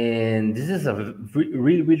 And this is a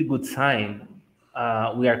really good sign.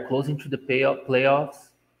 We are closing to the playoffs,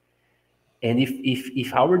 and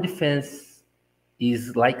if our defense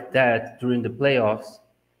is like that during the playoffs,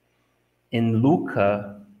 and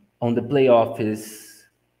Luka on the playoff is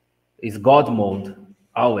God mode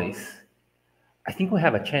always, I think we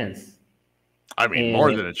have a chance. I mean,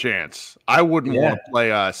 more than a chance. I wouldn't want to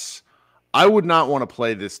play us. I would not want to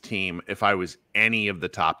play this team if I was any of the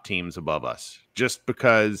top teams above us, just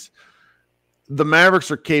because the Mavericks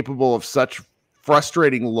are capable of such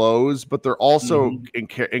frustrating lows, but they're also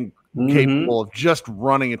capable of just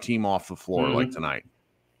running a team off the floor like tonight.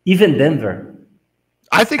 Even Denver.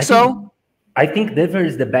 I think so. I think Denver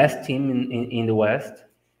is the best team in the West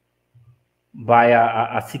by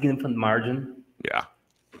a significant margin. Yeah.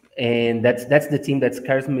 And that's the team that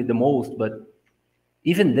scares me the most, but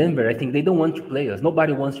even Denver, I think they don't want to play us.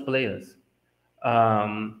 Nobody wants to play us.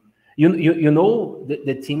 You know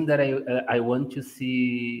the team that I want to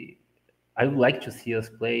see. I would like to see us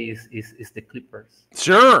play is the Clippers.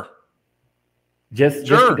 Sure. Just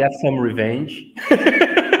to get some revenge.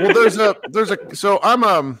 Well, so I'm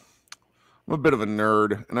a bit of a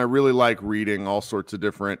nerd, and I really like reading all sorts of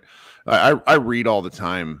different. I read all the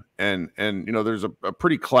time, and there's a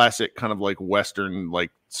pretty classic kind of like Western like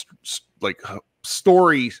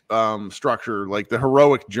story structure, like the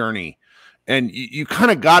heroic journey, and you kind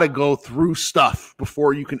of got to go through stuff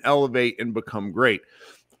before you can elevate and become great.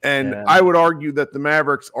 And I would argue that the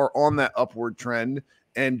Mavericks are on that upward trend.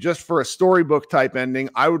 And just for a storybook type ending,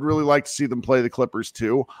 I would really like to see them play the Clippers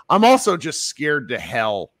too. I'm also just scared to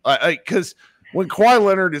hell because when Kawhi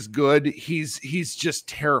Leonard is good, he's just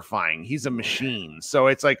terrifying. He's a machine. So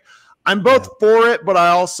it's like I'm both for it, but I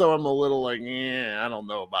also am a little like, I don't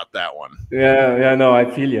know about that one. Yeah, no, I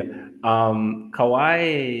feel you.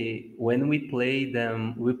 Kawhi, when we played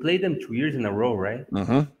them 2 years in a row, right?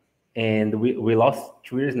 Mm-hmm. And we lost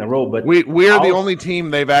 2 years in a row. But we are the only team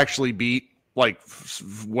they've actually beat like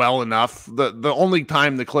well enough. The only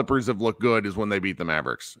time the Clippers have looked good is when they beat the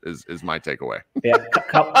Mavericks. Is my takeaway. Yeah,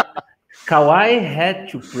 Kawhi had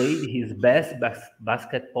to play his best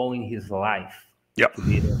basketball in his life. Yep.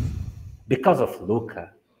 Because of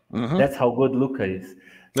Luka. Mm-hmm. That's how good Luka is.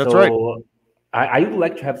 That's right. I would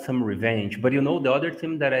like to have some revenge, but the other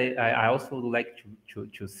team that I also would like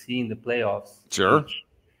to see in the playoffs. Sure.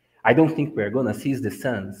 I don't think we're gonna see is the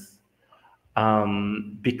Suns,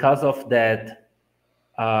 because of that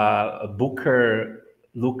Booker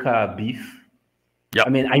Luka beef. Yep. I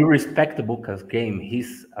mean, I respect Booker's game.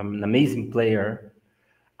 He's an amazing player.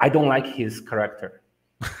 I don't like his character.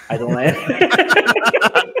 I don't like.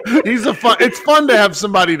 It's fun to have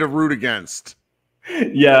somebody to root against.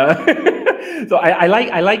 Yeah. So I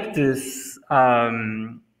like this. How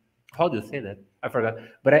do you say that? I forgot.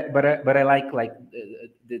 But I like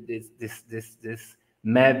this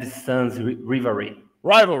Mavs Suns rivalry.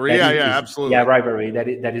 Rivalry, absolutely. Yeah, rivalry that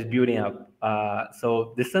is building up.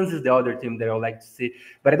 So the Suns is the other team that I would like to see,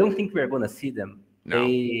 but I don't think we're gonna see them. No.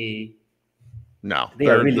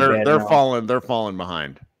 They're really bad they're now. falling. They're falling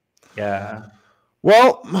behind. Yeah.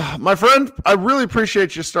 Well, my friend, I really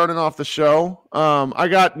appreciate you starting off the show. I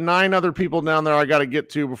got 9 other people down there I got to get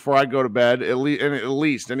to before I go to bed. At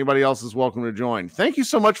least anybody else is welcome to join. Thank you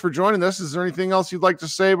so much for joining us. Is there anything else you'd like to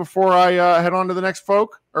say before I head on to the next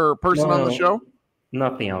folk or person on the show?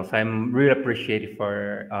 Nothing else. I'm really appreciative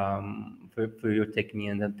for you taking me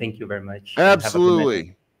in, and thank you very much.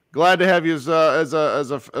 Absolutely. Glad to have you as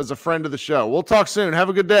a friend of the show. We'll talk soon. Have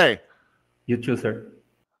a good day. You too, sir.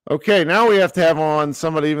 Okay, now we have to have on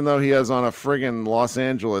somebody, even though he has on a friggin' Los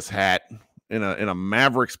Angeles hat in a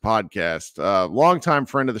Mavericks podcast. Longtime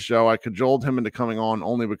friend of the show. I cajoled him into coming on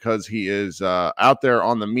only because he is out there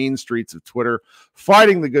on the mean streets of Twitter,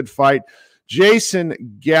 fighting the good fight.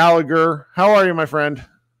 Jason Gallagher, how are you, my friend?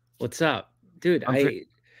 What's up, dude?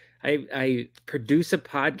 I produce a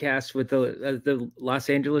podcast with the Los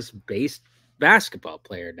Angeles-based basketball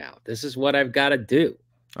player now. This is what I've got to do.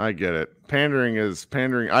 I get it. Pandering is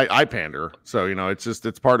pandering. I pander. So,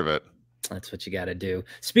 it's part of it. That's what you got to do.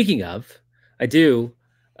 Speaking of, I do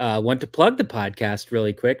want to plug the podcast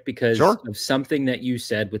really quick because of something that you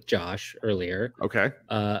said with Josh earlier. Okay.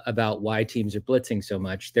 About why teams are blitzing so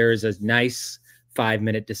much. There is a nice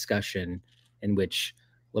 5-minute discussion in which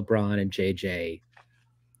LeBron and JJ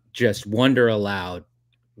just wonder aloud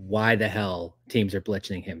why the hell teams are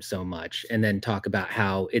blitzing him so much, and then talk about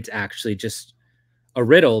how it's actually just a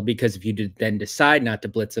riddle, because if you then decide not to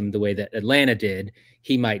blitz him the way that Atlanta did,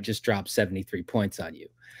 he might just drop 73 points on you.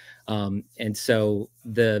 And so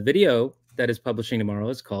the video that is publishing tomorrow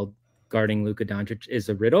is called Guarding Luka Doncic is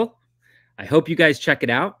a Riddle. I hope you guys check it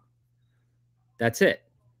out. That's it.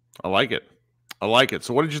 I like it.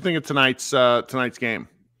 So what did you think of tonight's game?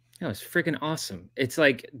 Oh, it's freaking awesome. It's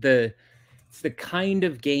like it's the kind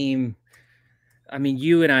of game. I mean,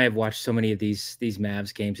 you and I have watched so many of these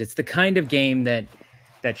Mavs games. It's the kind of game that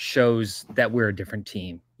shows that we're a different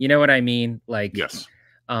team. You know what I mean? Like, yes.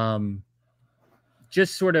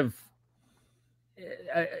 Just sort of,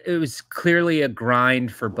 it was clearly a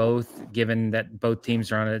grind for both, given that both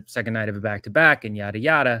teams are on a second night of a back-to-back and yada,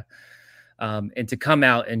 yada. And to come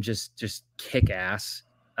out and just kick ass.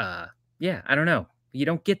 Yeah, I don't know. You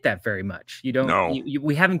don't get that very much. You don't. No.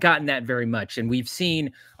 We haven't gotten that very much, and we've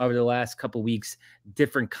seen over the last couple of weeks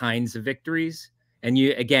different kinds of victories. And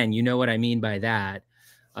you know what I mean by that.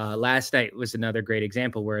 Last night was another great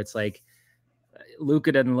example where it's like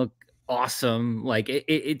Luka doesn't look awesome. Like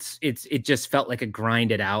it just felt like a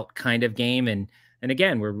grinded out kind of game. And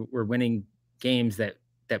again, we're winning games that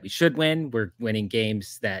we should win. We're winning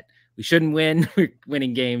games that we shouldn't win. We're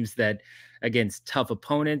winning games that against tough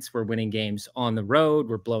opponents. We're winning games on the road.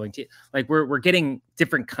 We're blowing we're getting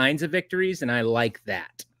different kinds of victories, and I like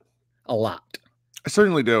that a lot. I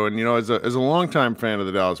certainly do. And as a longtime fan of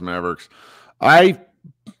the Dallas Mavericks, I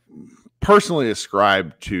personally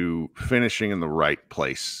ascribe to finishing in the right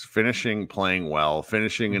place, finishing playing well,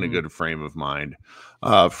 finishing in a good frame of mind.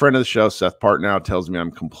 Friend of the show, Seth Partnow, tells me I'm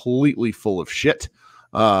completely full of shit.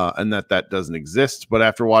 And that doesn't exist. But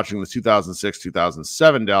after watching the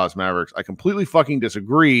 2006-2007 Dallas Mavericks, I completely fucking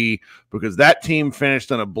disagree, because that team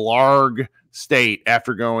finished in a blarg state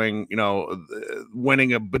after going,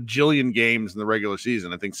 winning a bajillion games in the regular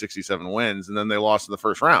season. I think 67 wins, and then they lost in the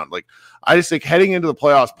first round. Like, I just think heading into the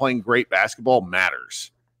playoffs playing great basketball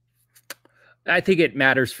matters. I think it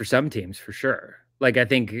matters for some teams for sure. Like I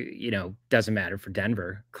think doesn't matter for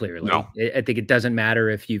Denver. Clearly, No. I think it doesn't matter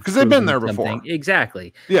if you've because they've been there something. before.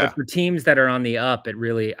 Exactly. Yeah. But for teams that are on the up, it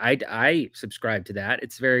really I subscribe to that.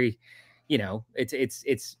 It's very,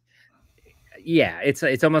 it's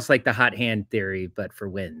almost like the hot hand theory, but for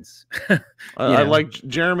wins. I like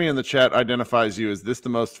Jeremy in the chat identifies you. Is this the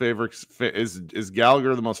most favorite? Is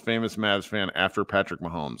Gallagher the most famous Mavs fan after Patrick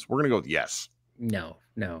Mahomes? We're gonna go with yes. No.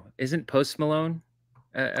 Isn't Post Malone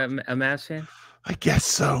a Mavs fan? I guess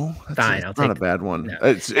so. Fine, I'll take not a bad one. No.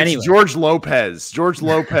 It's Anyway. George Lopez. George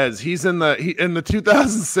Lopez. He's in the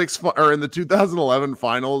 2006 or in the 2011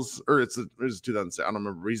 finals, or it's 2006. I don't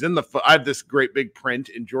remember. He's in the. I have this great big print,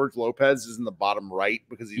 and George Lopez is in the bottom right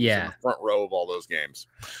because he's in the front row of all those games.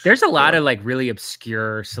 There's a lot of like really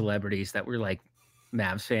obscure celebrities that were like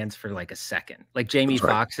Mavs fans for like a second. Like Jamie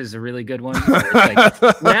Foxx is a really good one. Like,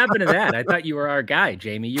 what happened to that? I thought you were our guy,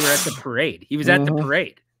 Jamie. You were at the parade. He was at the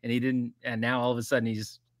parade. And he didn't, and now all of a sudden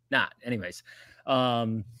he's not. Anyways,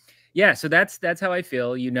 so that's how I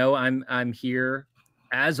feel. I'm here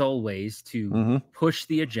as always to push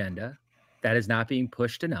the agenda that is not being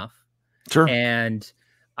pushed enough. Sure. And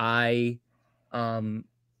I I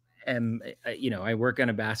work on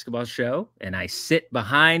a basketball show, and I sit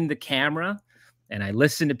behind the camera, and I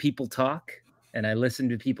listen to people talk, and I listen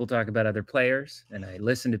to people talk about other players, and I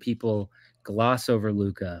listen to people gloss over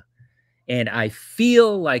Luka. And I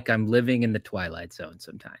feel like I'm living in the Twilight Zone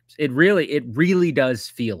sometimes. It really does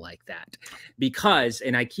feel like that because,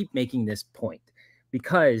 and I keep making this point,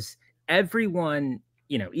 because everyone,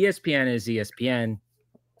 ESPN is ESPN,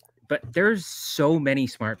 but there's so many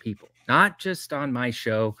smart people, not just on my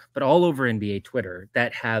show, but all over NBA Twitter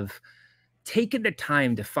that have taken the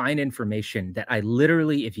time to find information that I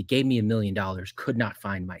literally, if you gave me $1 million, could not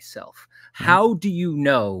find myself. How do you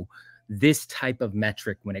know this type of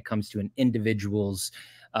metric when it comes to an individual's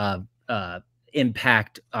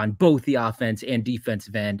impact on both the offense and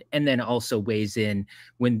defensive end, and then also weighs in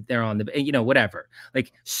when they're on the, whatever,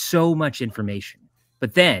 like so much information.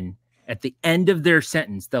 But then at the end of their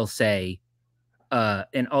sentence, they'll say,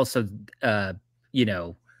 and also, they're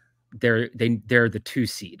the 2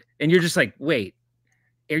 seed. And you're just like, wait,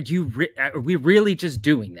 are we really just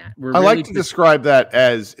doing that? I like to describe that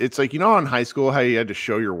as, it's like, in high school, how you had to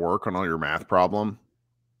show your work on all your math problem.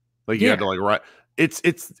 Like you had to write.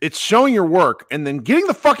 It's showing your work and then getting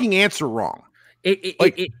the fucking answer wrong.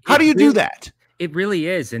 How do you do that? It really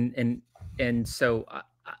is. And so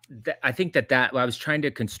I think that I was trying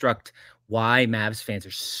to construct why Mavs fans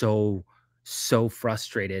are so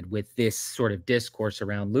frustrated with this sort of discourse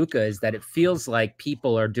around Luka, is that it feels like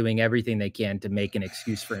people are doing everything they can to make an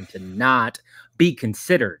excuse for him to not be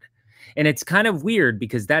considered. And it's kind of weird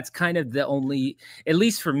because that's kind of the only, at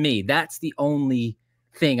least for me, that's the only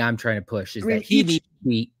thing I'm trying to push is that he needs to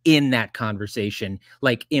be in that conversation,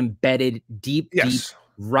 like embedded deep,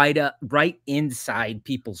 right inside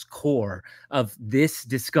people's core of this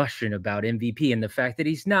discussion about MVP. And the fact that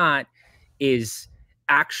he's not is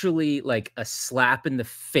actually like a slap in the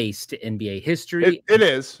face to NBA history. It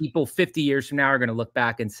is. People 50 years from now are going to look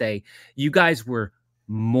back and say, you guys were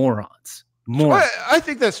morons. I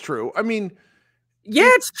think that's true. I mean,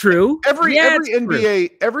 yeah, it's true. Every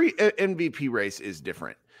MVP race is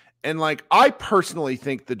different. And like, I personally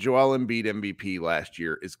think the Joel Embiid MVP last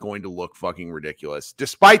year is going to look fucking ridiculous,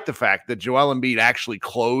 despite the fact that Joel Embiid actually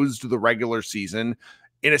closed the regular season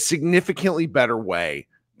in a significantly better way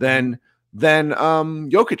than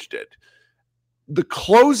Jokic did. The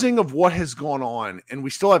closing of what has gone on, and we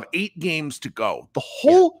still have 8 games to go. The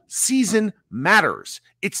whole season matters.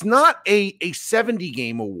 It's not a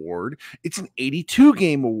 70-game award. It's an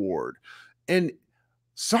 82-game award. And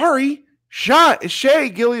sorry, Shai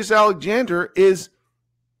Gilgeous-Alexander is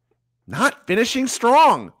not finishing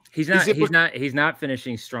strong. He's not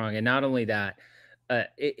finishing strong. And not only that,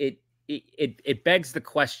 it begs the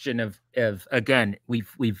question of again,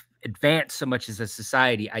 we've advanced so much as a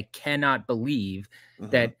society. I cannot believe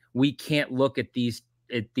that we can't look at these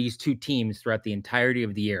 2 teams throughout the entirety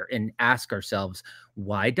of the year and ask ourselves,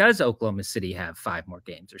 why does Oklahoma City have 5 more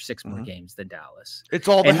games or 6 more games than Dallas? It's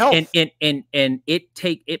all the health. And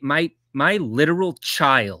my literal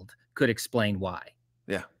child could explain why.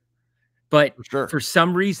 Yeah. But for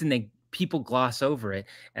some reason people gloss over it.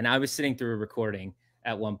 And I was sitting through a recording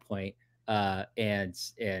at one point, and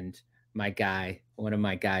my guy, one of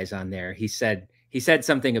my guys on there, he said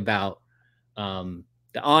something about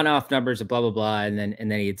the on-off numbers of blah blah blah, and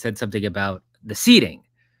then he had said something about the seeding,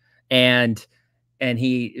 and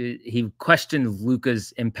he questioned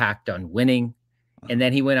Luka's impact on winning, and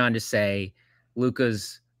then he went on to say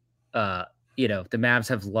Luka's, the Mavs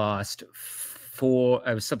have lost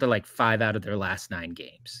something like 5 out of their last 9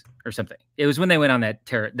 games or something. It was when they went on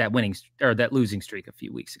that losing streak a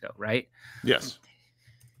few weeks ago, right? Yes.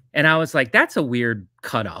 And I was like, that's a weird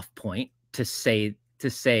cutoff point to say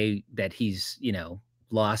that he's,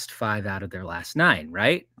 lost 5 out of their last 9,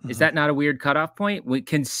 right? Is that not a weird cutoff point?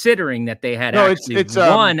 Considering that they had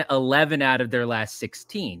won 11 out of their last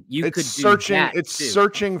 16.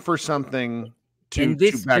 Searching for something to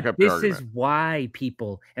back up this is why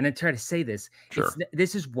people, and I try to say this,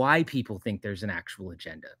 this is why people think there's an actual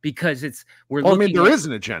agenda, because there is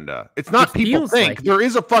an agenda. It's not people think there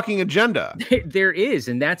is a fucking agenda. There is,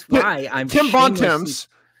 and that's why Tim Bontemps,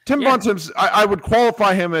 I would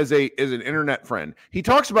qualify him as an internet friend. He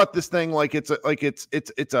talks about this thing like he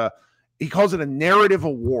calls it a narrative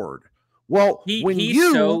award. Well,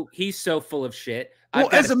 he's so full of shit. Well,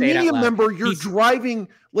 as a media member, you're driving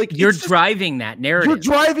that narrative. You're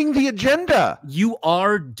driving the agenda. You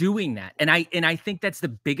are doing that, and I think that's the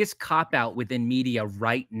biggest cop out within media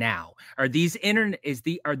right now. Are these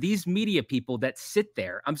media people that sit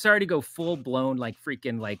there? I'm sorry to go full blown like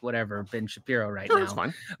freaking like whatever Ben Shapiro now. That's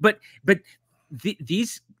fine. But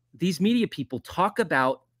these media people talk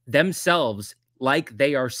about themselves like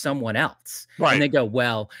they are someone else, right? And they go,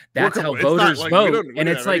 "Well, that's how voters vote," and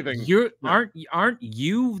it's like aren't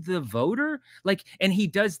you the voter? Like, and he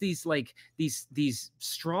does these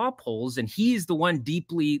straw polls, and he's the one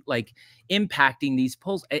deeply like impacting these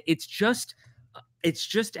polls. It's just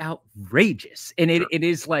outrageous, and it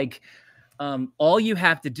is like all you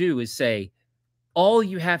have to do is say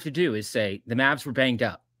the Mavs were banged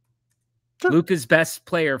up. Sure. Luka's best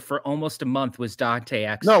player for almost a month was Dante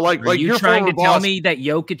Exum. No, are you trying to tell me that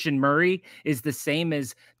Jokic and Murray is the same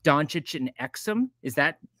as Doncic and Exum? Is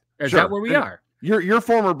that where we are? Your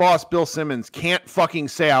former boss, Bill Simmons, can't fucking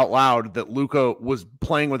say out loud that Luka was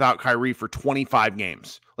playing without Kyrie for 25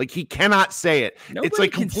 games. Like, he cannot say it. Nobody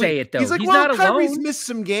can say it, though. He's like, not Kyrie's alone. Missed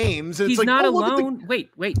some games. And he's it's not alone. Wait.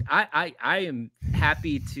 I am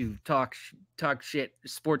happy to talk shit,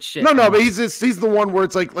 sports shit. No, but he's the one where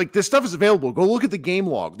it's like this stuff is available. Go look at the game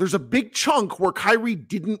log. There's a big chunk where Kyrie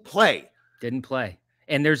didn't play.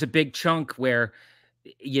 And there's a big chunk where,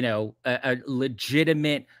 a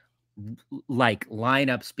legitimate like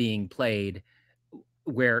lineups being played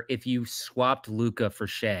where if you swapped Luka for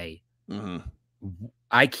Shea,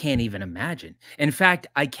 I can't even imagine. In fact,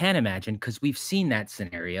 I can imagine because we've seen that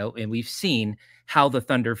scenario and we've seen how the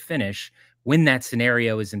Thunder finish when that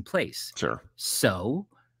scenario is in place. Sure. So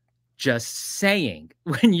just saying,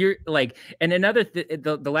 when you're like, and another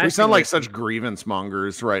the last, we sound like such grievance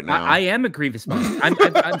mongers right now. I am a grievance monger.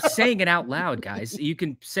 I'm saying it out loud, guys. You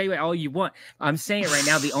can say all you want. I'm saying it right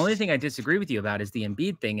now. The only thing I disagree with you about is the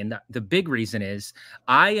Embiid thing, and the big reason is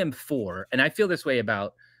I am for, and I feel this way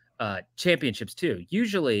about championships too.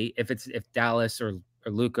 Usually, if Dallas or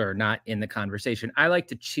Luka are not in the conversation, I like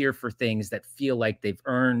to cheer for things that feel like they've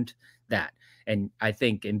earned that. And I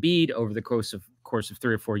think Embiid over the course of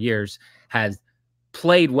 3 or 4 years has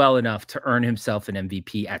played well enough to earn himself an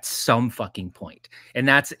MVP at some fucking point. And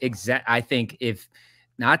that's I think, if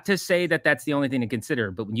not to say that that's the only thing to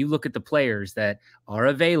consider, but when you look at the players that are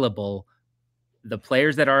available,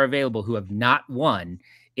 who have not won,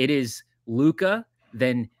 it is Luka,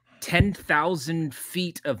 then 10,000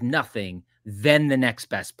 feet of nothing, then the next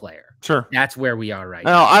best player. Sure. That's where we are right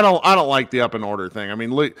now. I don't like the up in order thing. I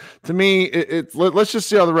mean, to me, let's just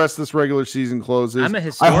see how the rest of this regular season closes. I'm a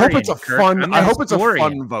historian. I hope it's a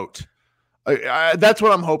fun vote. That's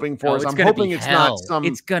what I'm hoping for. I'm hoping it's not some.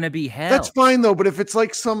 It's gonna be hell. That's fine though. But if it's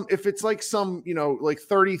like some, like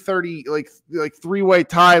 30-30, like three-way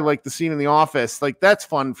tie, like the scene in The Office, like that's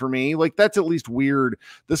fun for me. Like that's at least weird.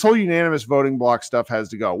 This whole unanimous voting block stuff has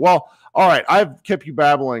to go. Well, all right. I've kept you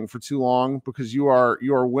babbling for too long because you are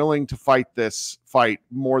willing to fight this fight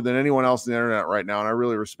more than anyone else on the internet right now, and I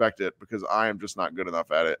really respect it because I am just not good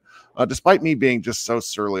enough at it, despite me being just so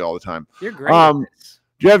surly all the time. You're great.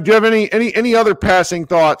 Do you have any other passing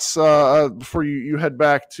thoughts before you head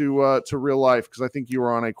back to real life? Because I think you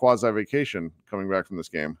were on a quasi vacation coming back from this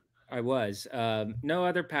game. I was. No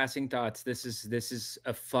other passing thoughts. This is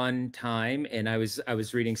a fun time, and I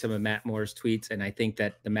was reading some of Matt Moore's tweets, and I think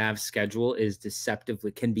that the Mavs schedule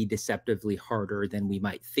can be deceptively harder than we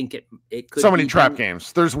might think it could. So many trap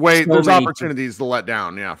games. There's opportunities to let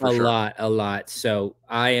down. Yeah, for sure. A lot. So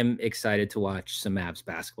I am excited to watch some Mavs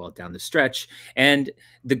basketball down the stretch. And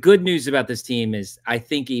the good news about this team is, I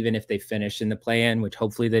think even if they finish in the play-in, which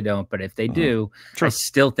hopefully they don't, but if they do, Sure. I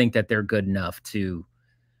still think that they're good enough to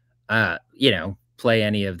play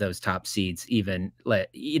any of those top seeds. Even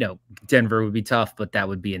Denver would be tough, but that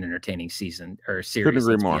would be an entertaining season or series. Couldn't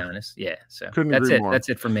agree let's more. Be honest, yeah. So Couldn't that's agree it. more. That's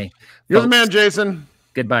it for me. You're the man, Jason.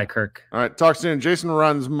 Goodbye, Kirk. All right, talk soon. Jason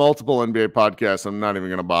runs multiple NBA podcasts. I'm not even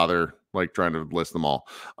going to bother trying to list them all.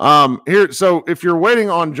 Here, so if you're waiting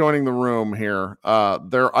on joining the room here,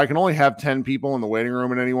 I can only have 10 people in the waiting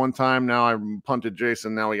room at any one time. Now I punted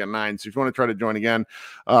Jason. Now we got 9. So if you want to try to join again,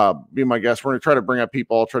 be my guest. We're going to try to bring up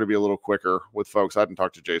people. I'll try to be a little quicker with folks. I haven't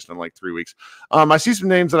talked to Jason in like 3 weeks. I see some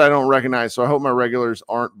names that I don't recognize, so I hope my regulars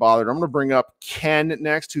aren't bothered. I'm going to bring up Ken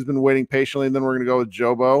next, who's been waiting patiently, and then we're going to go with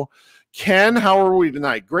Jobo. Ken, how are we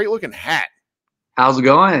tonight? Great looking hat. How's it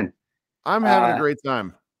going? I'm having a great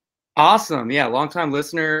time. Awesome. Yeah, long-time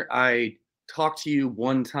listener. I talked to you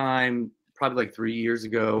one time, probably like 3 years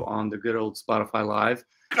ago on the good old Spotify Live.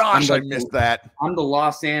 Gosh, I missed that. I'm the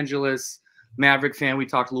Los Angeles Maverick fan. We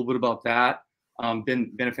talked a little bit about that.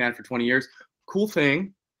 Been a fan for 20 years. Cool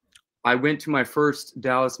thing, I went to my first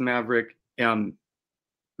Dallas Maverick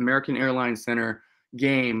American Airlines Center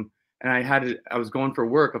game, and I was going for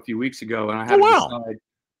work a few weeks ago, and I had to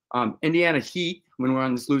decide Indiana Heat when we're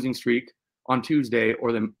on this losing streak on Tuesday,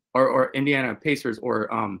 or Indiana Pacers or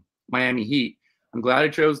Miami Heat. I'm glad I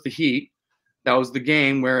chose the Heat. That was the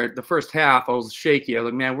game where the first half I was shaky. I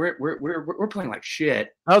was like, man, we're playing like shit.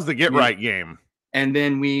 How's the get right game? And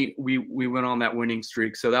then we went on that winning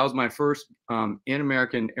streak. So that was my first in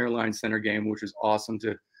American Airlines Center game, which was awesome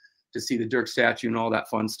to see the Dirk statue and all that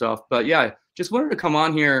fun stuff. But yeah, just wanted to come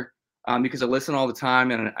on here because I listen all the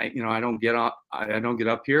time, and I don't get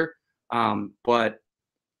up here. But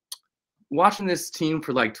watching this team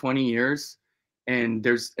for like 20 years, and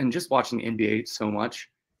just watching the NBA so much,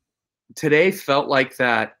 today felt like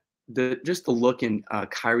that. The look in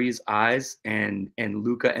Kyrie's eyes and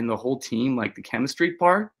Luka and the whole team, like the chemistry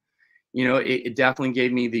part, it definitely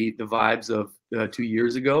gave me the vibes of 2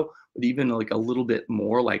 years ago, but even like a little bit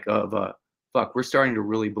more like fuck, we're starting to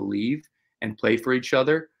really believe and play for each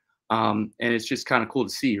other. And it's just kind of cool to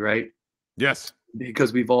see, right? Yes.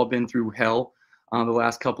 Because we've all been through hell the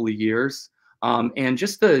last couple of years. And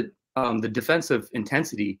just the defensive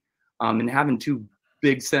intensity and having two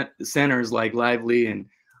big centers like Lively and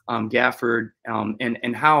Gafford,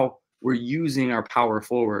 and how we're using our power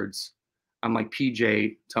forwards, like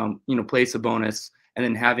PJ, to play Sabonis, and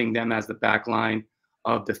then having them as the back line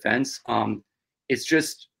of defense. It's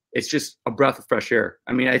just a breath of fresh air.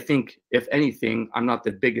 I mean, I think if anything, I'm not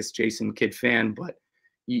the biggest Jason Kidd fan, but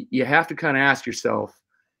you have to kind of ask yourself,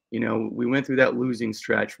 we went through that losing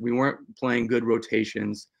stretch. We weren't playing good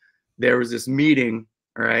rotations. There was this meeting,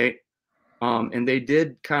 all right? And they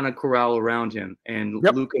did kind of corral around him, and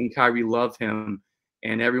Yep. Luka and Kyrie love him,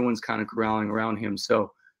 and everyone's kind of corralling around him.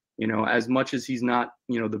 So, as much as he's not,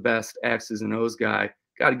 the best X's and O's guy,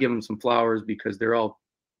 got to give him some flowers because they're all,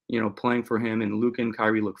 playing for him, and Luka and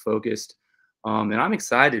Kyrie look focused. And I'm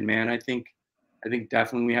excited, man. I think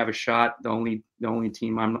definitely we have a shot. The only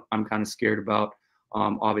team I'm kind of scared about,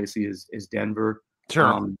 obviously, is Denver.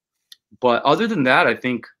 Sure. But other than that, I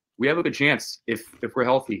think we have a good chance if we're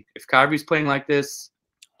healthy. If Kyrie's playing like this,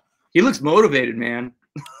 he looks motivated, man.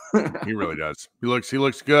 He really does. He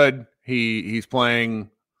looks good. He's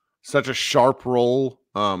playing such a sharp role.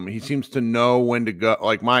 He seems to know when to go.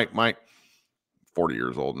 Like my 40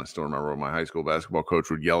 years old, and I still remember when my high school basketball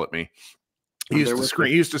coach would yell at me. He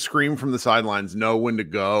used to scream from the sidelines, know when to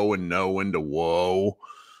go and know when to whoa,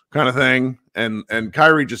 kind of thing. And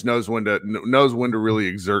Kyrie just knows when to really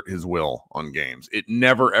exert his will on games. It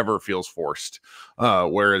never ever feels forced.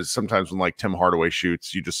 Whereas sometimes when like Tim Hardaway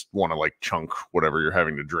shoots, you just want to like chunk whatever you're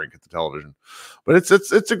having to drink at the television. But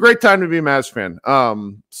it's a great time to be a Mavs fan.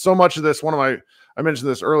 So much of this, I mentioned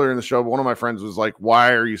this earlier in the show, but one of my friends was like,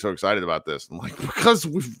 "Why are you so excited about this?" I'm like, "Because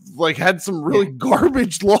we've like had some really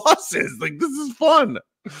garbage losses. Like this is fun."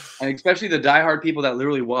 And especially the diehard people that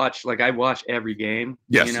literally watch, like I watch every game.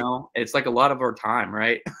 Yes. It's like a lot of our time,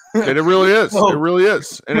 right? And it really is. It really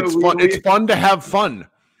is. And it's fun. It's fun to have fun.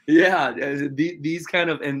 Yeah. These kind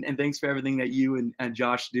of, and thanks for everything that you and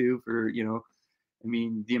Josh do for,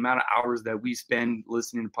 the amount of hours that we spend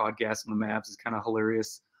listening to podcasts on the Mavs is kind of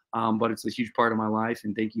hilarious. But it's a huge part of my life,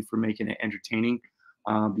 and thank you for making it entertaining.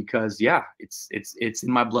 Because it's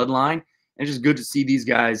in my bloodline, and it's just good to see these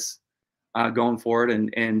guys going forward.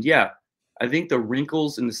 And I think the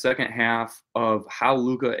wrinkles in the second half of how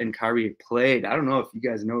Luka and Kyrie played, I don't know if you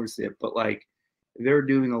guys noticed it, but like they're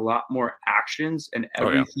doing a lot more actions, and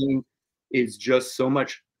everything is just so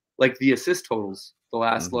much like the assist totals the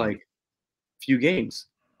last like few games.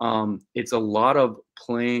 It's a lot of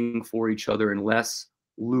playing for each other and less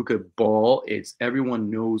Luka ball. It's everyone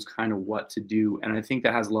knows kind of what to do, and I think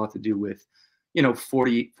that has a lot to do with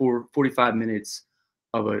 45 minutes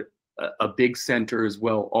of a big center as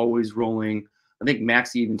well, always rolling. I think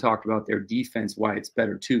Maxey even talked about their defense, why it's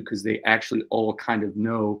better too, because they actually all kind of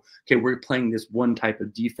know, okay, we're playing this one type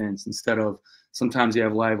of defense instead of sometimes you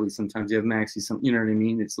have Lively, sometimes you have Maxey, you know what I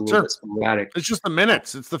mean? It's a little bit sporadic. It's just the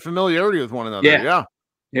minutes. It's the familiarity with one another.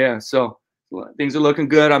 Yeah. So things are looking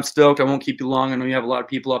good. I'm stoked. I won't keep you long. I know you have a lot of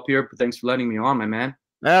people up here, but thanks for letting me on, my man.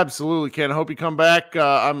 Absolutely, Ken. I hope you come back.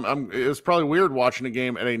 It was probably weird watching a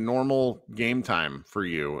game at a normal game time for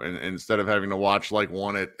you, and instead of having to watch like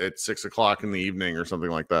one at 6:00 in the evening or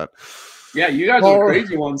something like that. Yeah, you guys are the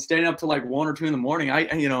crazy ones, staying up to like 1 or 2 in the morning.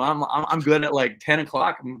 I'm good at like 10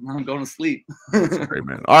 o'clock. I'm going to sleep. That's great,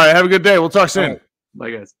 man. All right, have a good day. We'll talk soon. Right.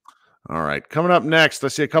 Bye, guys. All right, coming up next, I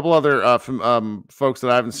see a couple other folks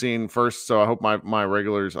that I haven't seen first, so I hope my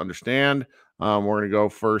regulars understand. We're going to go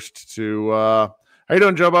first to how you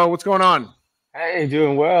doing, Jobo? What's going on? Hey,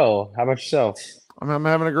 doing well. How about yourself? I'm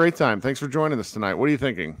having a great time. Thanks for joining us tonight. What are you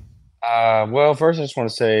thinking? Well, first I just want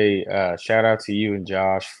to say shout out to you and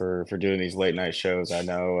Josh for doing these late night shows. I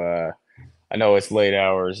know it's late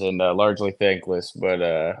hours and largely thankless, but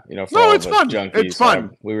for all it's of us fun. junkies, It's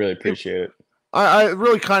fun. We really appreciate it. I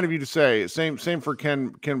really kind of you to say same for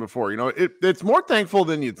Ken before. It's more thankful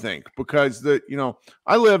than you'd think because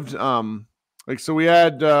I lived so we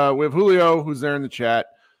have Julio who's there in the chat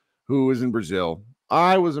who is in Brazil.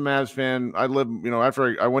 I was a Mavs fan. I lived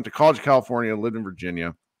after I went to college in California, lived in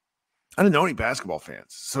Virginia. I didn't know any basketball fans,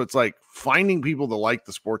 so it's like finding people that like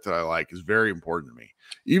the sport that I like is very important to me.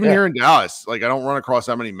 Even here in Dallas, like I don't run across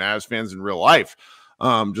that many Mavs fans in real life.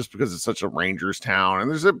 Just because it's such a Rangers town, and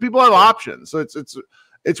there's people have options, so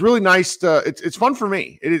it's really nice to it's fun for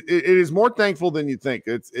me. It is more thankful than you think.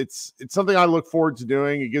 It's something I look forward to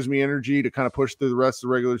doing. It gives me energy to kind of push through the rest of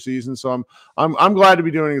the regular season. So I'm glad to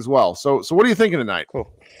be doing it as well. So what are you thinking tonight?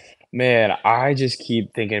 Cool, man. I just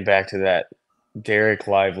keep thinking back to that Derek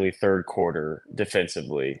Lively third quarter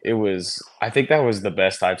defensively. I think that was the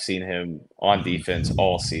best I've seen him on defense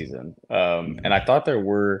all season. And I thought there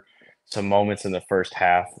were some moments in the first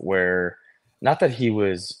half where not that he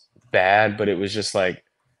was bad, but it was just like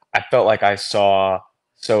I felt like I saw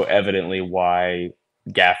so evidently why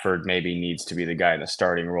Gafford maybe needs to be the guy in the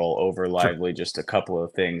starting role over Lively. Just a couple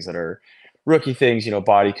of things that are rookie things,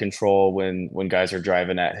 body control when guys are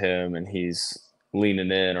driving at him and he's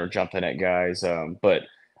leaning in or jumping at guys. But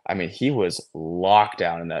I mean, he was locked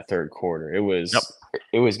down in that third quarter. It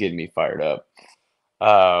was getting me fired up.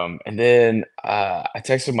 And then I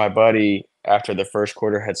texted my buddy after the first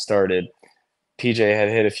quarter had started. PJ had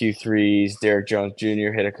hit a few threes. Derek Jones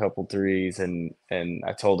Jr. hit a couple threes, and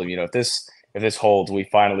I told him, if this holds, we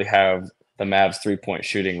finally have the Mavs 3-point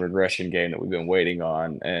shooting regression game that we've been waiting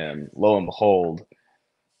on. And lo and behold,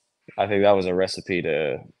 I think that was a recipe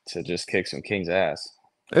to just kick some Kings ass.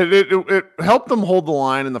 It helped them hold the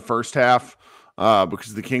line in the first half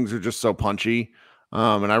because the Kings are just so punchy.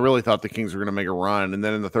 And I really thought the Kings were going to make a run. And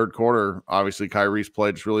then in the third quarter, obviously Kyrie's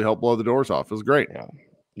play just really helped blow the doors off. It was great.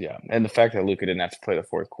 Yeah. And the fact that Luka didn't have to play the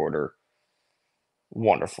fourth quarter,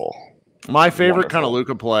 wonderful. My favorite kind of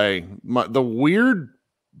Luka play, the weird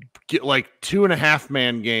like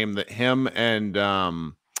 2.5-man game that him and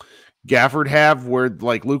Gafford have where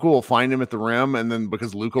like Luka will find him at the rim. And then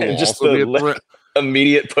because Luka will also be at the rim.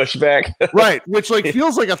 Immediate pushback. Right, which like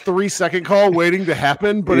feels like a 3-second call waiting to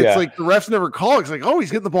happen, but it's like the refs never call it. It's like, oh,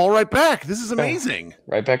 he's getting the ball right back. This is amazing.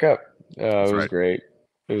 Right back up. It was great.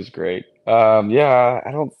 It was great. I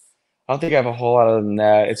don't think I have a whole lot other than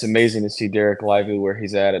that. It's amazing to see Derek Lively where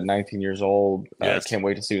he's at 19 years old. I can't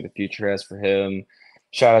wait to see what the future has for him.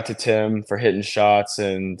 Shout out to Tim for hitting shots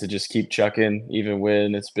and to just keep chucking even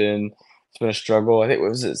when it's been a struggle. I think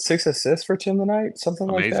was it 6 assists for Tim tonight, something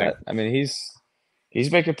like that. I mean,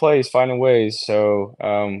 he's making plays, finding ways. So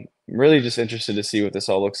I'm really just interested to see what this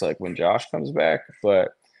all looks like when Josh comes back, but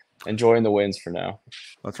enjoying the wins for now.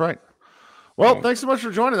 That's right. Well, thanks so much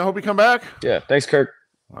for joining. I hope you come back. Yeah, thanks, Kirk.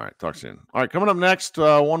 All right, talk soon. All right, coming up next,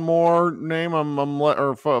 one more name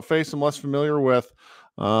face I'm less familiar with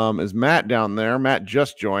is Matt down there. Matt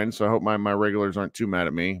just joined, so I hope my regulars aren't too mad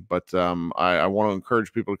at me, but I want to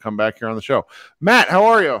encourage people to come back here on the show. Matt, how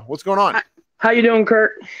are you? What's going on? How you doing,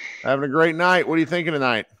 Kurt? Having a great night. What are you thinking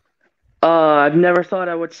tonight? I've never thought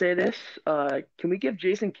I would say this. Can we give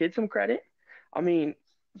Jason Kidd some credit? I mean,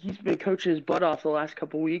 he's been coaching his butt off the last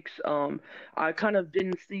couple weeks. I kind of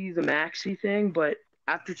didn't see the Maxey thing, but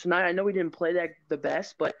after tonight, I know he didn't play the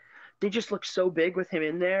best, but they just look so big with him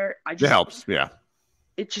in there. It helps, yeah.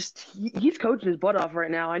 It just he's coaching his butt off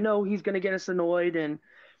right now. I know he's going to get us annoyed, and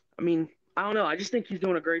I mean, I don't know. I just think he's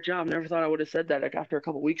doing a great job. Never thought I would have said that like, after a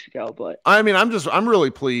couple weeks ago, but I mean, I'm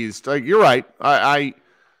really pleased. Like, you're right. I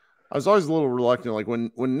was always a little reluctant. Like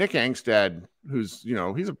when Nick Angstad, who's,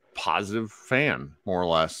 he's a positive fan, more or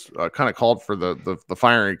less, kind of called for the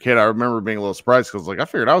firing kid. I remember being a little surprised because I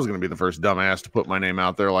figured I was going to be the first dumbass to put my name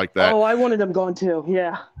out there like that. Oh, I wanted him gone too.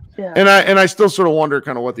 Yeah. And I still sort of wonder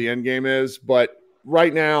kind of what the end game is. But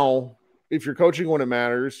right now, if you're coaching when it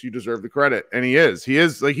matters, you deserve the credit. And he is.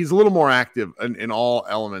 He's a little more active in all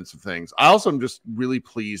elements of things. I also am just really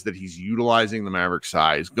pleased that he's utilizing the Maverick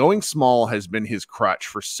size. Going small has been his crutch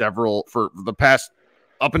for the past,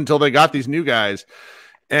 up until they got these new guys.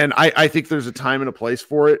 And I think there's a time and a place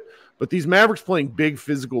for it. But these Mavericks playing big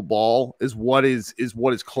physical ball is what is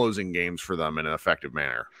closing games for them in an effective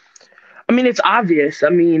manner. I mean, it's obvious. I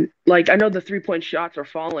mean, like, I know the 3-point shots are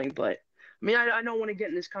falling, but I mean, I don't want to get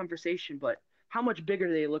in this conversation, but how much bigger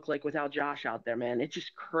do they look like without Josh out there, man? It's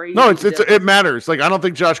just crazy. No, it matters. Like, I don't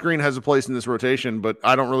think Josh Green has a place in this rotation, but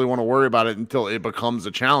I don't really want to worry about it until it becomes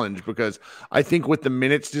a challenge, because I think with the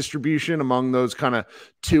minutes distribution among those kind of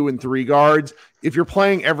 2 and 3 guards, if you're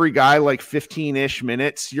playing every guy like 15-ish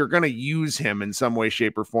minutes, you're going to use him in some way,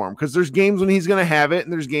 shape, or form, because there's games when he's going to have it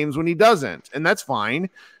and there's games when he doesn't, and that's fine.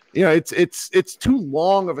 It's too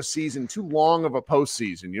long of a season, too long of a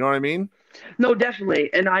postseason. You know what I mean? No, definitely.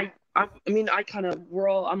 And I mean,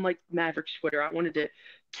 I'm like Mavericks Twitter. I wanted to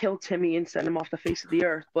kill Timmy and send him off the face of the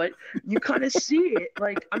earth, but you kind of see it.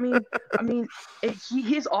 Like, I mean,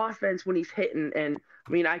 his offense when he's hitting, and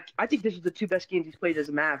I mean, I think this is the 2 best games he's played as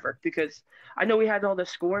a Maverick, because I know he had all the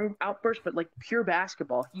scoring outbursts, but like pure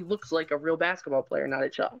basketball, he looks like a real basketball player, not a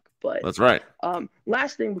chalk. But that's right.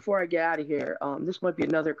 Last thing before I get out of here, this might be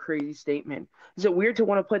another crazy statement. Is it weird to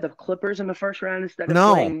want to play the Clippers in the first round instead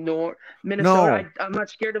of playing Minnesota? No. I'm not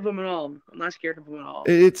scared of them at all.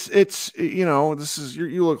 It's this is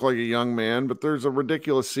you look like a young man, but there's a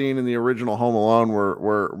ridiculous scene in the original Home Alone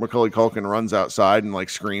where Macaulay Culkin runs outside and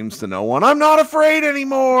like screams to no one, "I'm not afraid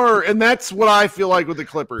anymore," and that's what I feel like with the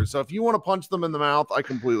Clippers. So if you want to punch them in the mouth, I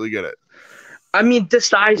completely get it. I mean, the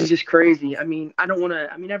size is just crazy. I mean, I don't want to.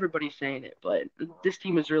 I mean, everybody's saying it, but this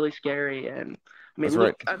team is really scary. And I mean, that's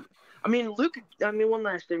Luke. Right. I mean, Luke. I mean, one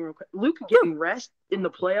last thing, real quick. Luke getting rest in the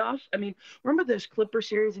playoffs. I mean, remember this Clipper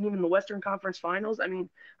series and even the Western Conference Finals? I mean,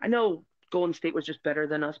 I know Golden State was just better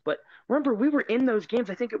than us, but remember, we were in those games.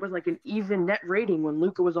 I think it was like an even net rating when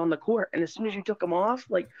Luka was on the court. And as soon as you took him off,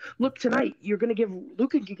 like, look, tonight you're gonna give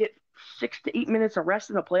Luka could get 6 to 8 minutes of rest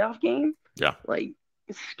in a playoff game. Yeah, like.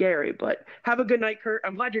 It's scary, but have a good night, Kurt.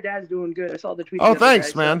 I'm glad your dad's doing good. I saw the tweet. Oh,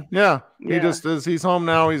 thanks, man. So. Yeah. He's home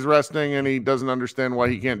now. He's resting, and he doesn't understand why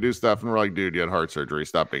he can't do stuff. And we're like, dude, you had heart surgery.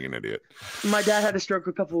 Stop being an idiot. My dad had a stroke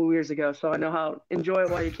a couple of years ago, so I know how. Enjoy it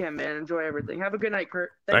while you can, man. Enjoy everything. Have a good night,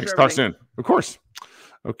 Kurt. Thanks. Talk soon. Of course.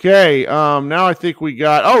 Okay. Now I think we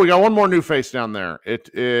got one more new face down there. It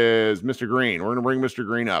is Mr. Green. We're gonna bring Mr.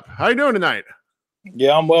 Green up. How you doing tonight?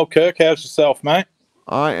 Yeah, I'm well, Kirk. How's yourself, mate?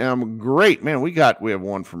 I am great, man. We have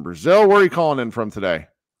one from Brazil. Where are you calling in from today?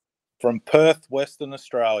 From Perth, Western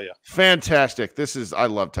Australia. Fantastic. I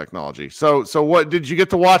love technology. So what did you get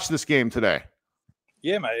to watch this game today?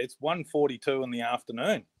 Yeah, mate. It's 1:42 in the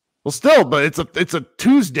afternoon. Well, still, but it's a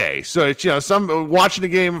Tuesday, so it's some watching a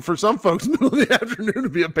game for some folks middle of the afternoon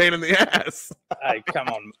would be a pain in the ass. Hey, come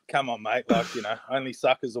on, mate. Like, only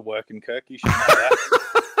suckers are working, Kirk. You should know that.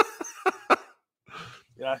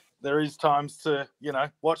 There is times to,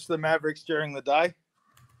 watch the Mavericks during the day.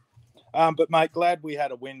 But, mate, glad we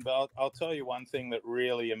had a win. But I'll tell you one thing that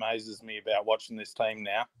really amazes me about watching this team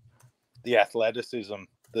now. The athleticism,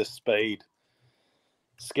 the speed.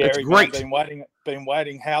 Scary. It's great. Been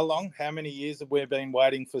waiting how long? How many years have we been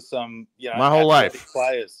waiting for some, my whole life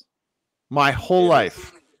players? My whole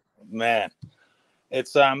life. Man.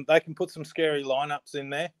 It's they can put some scary lineups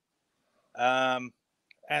in there.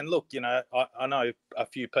 And look, I know a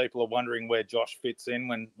few people are wondering where Josh fits in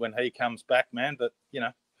when he comes back, man. But,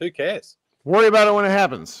 who cares? Worry about it when it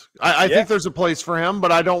happens. I think there's a place for him, but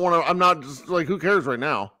I don't want to. I'm not just like, who cares right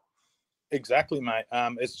now? Exactly, mate.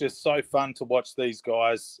 It's just so fun to watch these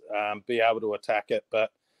guys be able to attack it. But,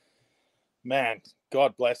 man,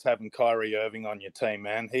 God bless having Kyrie Irving on your team,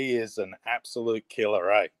 man. He is an absolute killer,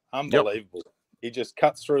 eh? Unbelievable. Yep. He just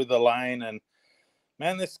cuts through the lane and,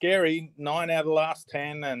 man, they're scary. 9 out of the last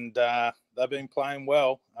 10, and they've been playing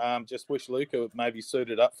well. Just wish Luka maybe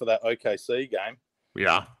suited up for that OKC game.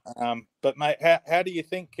 Yeah. But mate, how do you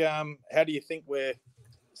think? How do you think we're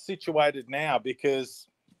situated now? Because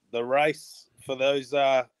the race for those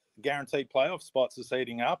guaranteed playoff spots is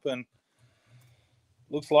heating up, and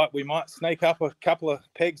looks like we might sneak up a couple of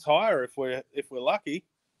pegs higher if we're lucky.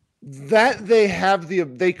 that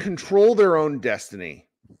they control their own destiny.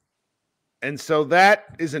 And so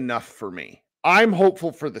that is enough for me. I'm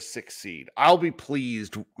hopeful for the 6th seed. I'll be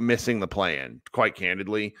pleased missing the play-in, quite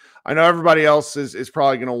candidly. I know everybody else is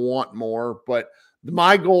probably going to want more, but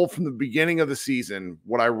my goal from the beginning of the season,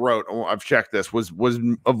 what I wrote, I've checked this, was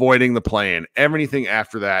avoiding the play-in. Everything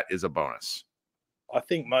after that is a bonus. I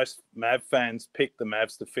think most Mav fans pick the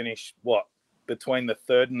Mavs to finish, between the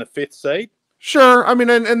 3rd and the 5th seed? Sure. I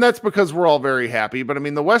mean, and that's because we're all very happy. But I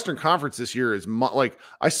mean, the Western Conference this year is like,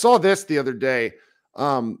 I saw this the other day.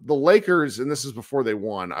 The Lakers, and this is before they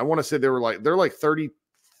won, I want to say they're like 30.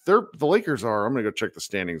 The Lakers are, I'm going to go check the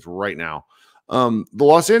standings right now. The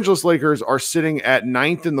Los Angeles Lakers are sitting at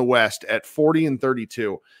 9th in the West at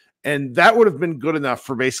 40-32. And that would have been good enough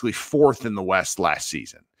for basically 4th in the West last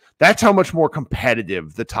season. That's how much more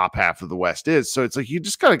competitive the top half of the West is. So it's like, you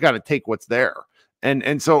just got to take what's there.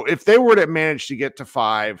 And so if they were to manage to get to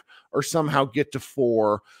 5 or somehow get to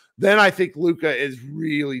 4, then I think Luka is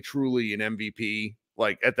really, truly an MVP,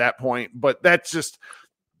 like at that point. But that's a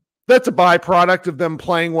byproduct of them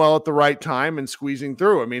playing well at the right time and squeezing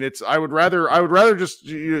through. I mean, I would rather just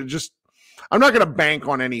I'm not going to bank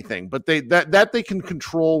on anything, but they can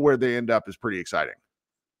control where they end up is pretty exciting.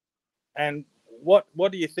 And what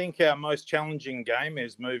do you think our most challenging game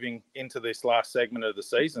is moving into this last segment of the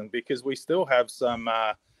season? Because we still have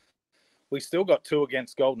we still got 2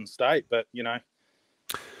 against Golden State, but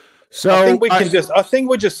so I think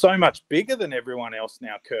we're just so much bigger than everyone else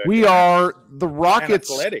now, Kirk. We are. The Rockets.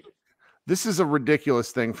 Athletic. This is a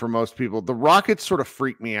ridiculous thing for most people. The Rockets sort of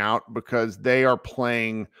freak me out because they are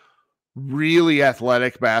playing really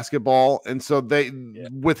athletic basketball, and so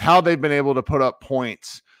with how they've been able to put up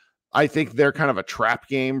points, I think they're kind of a trap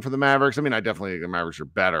game for the Mavericks. I mean, I definitely think the Mavericks are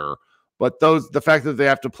better, but the fact that they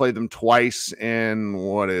have to play them twice in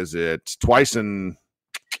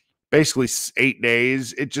basically 8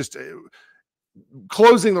 days, it just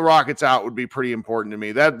closing the Rockets out would be pretty important to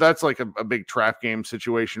me. That's like a big trap game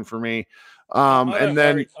situation for me. I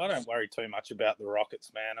don't worry too much about the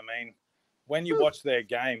Rockets, man. I mean, when you watch their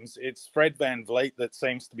games, it's Fred VanVleet that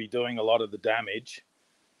seems to be doing a lot of the damage,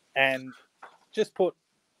 and just put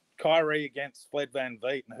Kyrie against Fred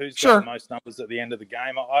VanVleet, and who's got the most numbers at the end of the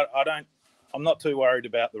game. I'm not too worried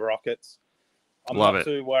about the Rockets. I'm not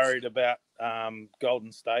too worried about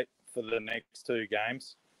Golden State for the next 2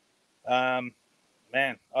 games.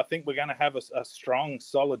 Man, I think we're going to have a strong,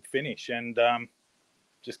 solid finish, and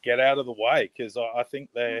just get out of the way, because I think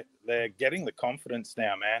they're getting the confidence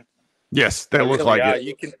now, man. Yes, they look like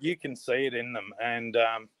it. You can see it in them, and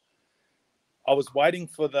I was waiting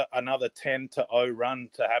for another 10-0 run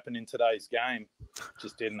to happen in today's game.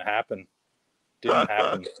 Just didn't happen.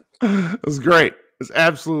 It was great. It was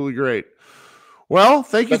absolutely great. Well,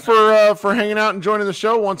 thank you for hanging out and joining the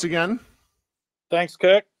show once again. Thanks,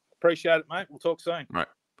 Kirk. Appreciate it, mate. We'll talk soon. All right.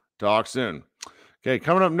 Talk soon. Okay,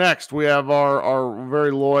 coming up next, we have our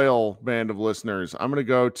very loyal band of listeners. I'm going to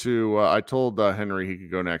go to, I told Henry he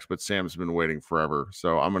could go next, but Sam's been waiting forever.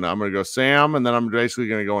 So I'm going to go Sam, and then I'm basically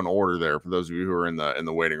going to go in order there for those of you who are in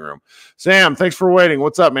the waiting room. Sam, thanks for waiting.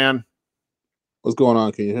 What's up, man? What's going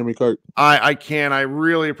on? Can you hear me, Kirk? I can. I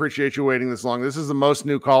really appreciate you waiting this long. This is the most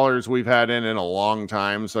new callers we've had in a long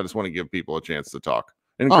time, so I just want to give people a chance to talk.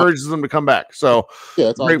 It encourages them to come back. So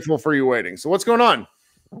yeah, grateful for you waiting. So what's going on?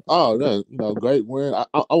 Oh, great win. I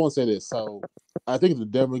want to say this. So I think the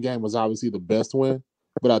Denver game was obviously the best win,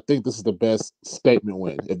 but I think this is the best statement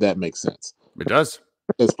win, if that makes sense. It does.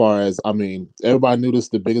 As far as, I mean, everybody knew this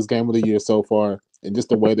is the biggest game of the year so far, and just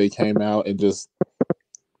the way they came out and just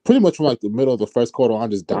pretty much from like the middle of the first quarter on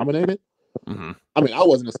just dominated. Mm-hmm. I mean, I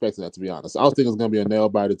wasn't expecting that, to be honest. I was thinking it was going to be a nail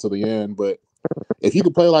biter to the end, but if you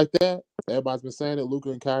could play like that, everybody's been saying it,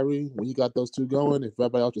 Luka and Kyrie, when you got those two going, if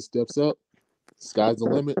everybody else just steps up, sky's the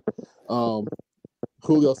limit.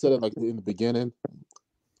 Julio said it like in the beginning.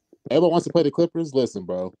 Everyone wants to play the Clippers. Listen,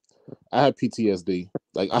 bro, I have PTSD.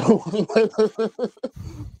 Like, I don't want to play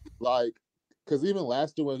like, because even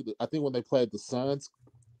last year, when they played the Suns,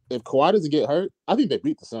 if Kawhi doesn't get hurt, I think they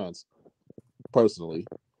beat the Suns, personally.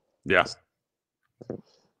 Yeah.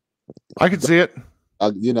 I could see it.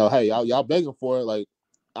 Hey, y'all begging for it. Like,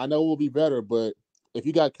 I know we'll be better, but if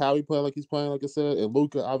you got Kyrie playing like he's playing, like I said, and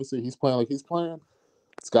Luka, obviously he's playing like he's playing,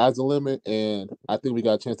 sky's the limit, and I think we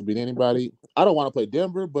got a chance to beat anybody. I don't want to play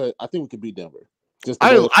Denver, but I think we can beat Denver.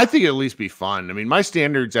 I think it'll at least be fun. I mean, my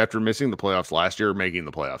standards after missing the playoffs last year are making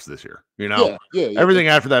the playoffs this year. Yeah. Everything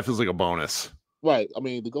after that feels like a bonus. Right. I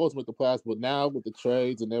mean, the goal is to make the playoffs, but now with the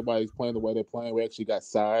trades and everybody's playing the way they're playing, we actually got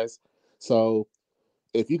size. So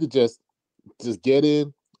if you could just get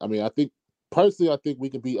in, I mean, I think we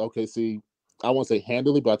can beat OKC I won't say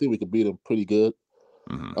handily, but I think we could beat them pretty good.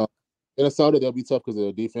 Mhm. Minnesota, they'll be tough because of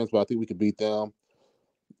their defense, but I think we could beat them.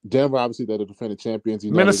 Denver, obviously, they're the defending champions.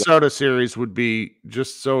 You know, Minnesota series would be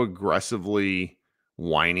just so aggressively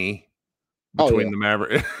whiny between the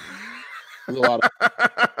Mavericks. There's a lot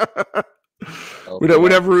of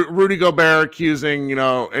We'd have Rudy Gobert accusing, you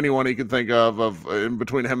know, anyone he could think of in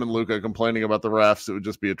between him and Luka complaining about the refs. It would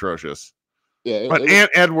just be atrocious. Yeah, but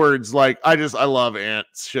Ant Edwards, like I love Ant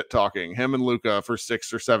shit talking. Him and Luka for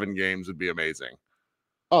 6 or 7 games would be amazing.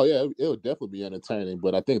 Oh yeah, it would definitely be entertaining.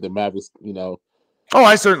 But I think the Mavericks, you know. Oh,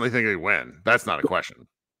 I certainly think they win. That's not a question.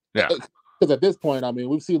 Yeah, because at this point, I mean,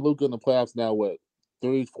 we've seen Luka in the playoffs now, what,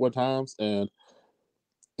 3-4 times, and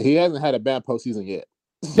he hasn't had a bad postseason yet.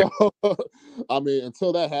 So, I mean,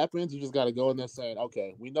 until that happens, you just got to go in there saying,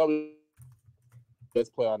 okay, we know the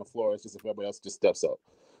best player on the floor. It's just if everybody else just steps up.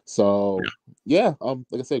 So, yeah,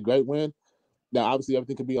 like I said, great win. Now, obviously,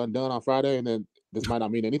 everything could be undone on Friday, and then this might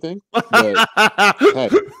not mean anything. But, hey.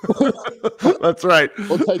 That's right.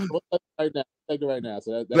 We'll take it right now. Take it right now.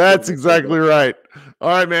 So that's exactly right. All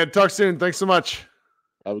right, man. Talk soon. Thanks so much.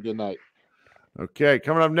 Have a good night. Okay,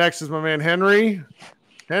 coming up next is my man Henry.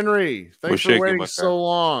 Henry, thanks for waiting so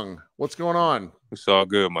long. What's going on? It's all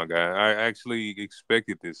good, my guy. I actually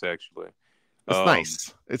expected this, actually. It's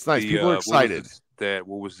nice. It's nice. People are excited.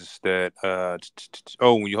 What was the stat?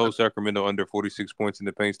 When you hold Sacramento under 46 points in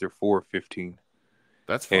the paint, they're 4-15.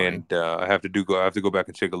 That's fine. And I have to go back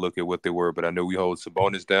and take a look at what they were, but I know we hold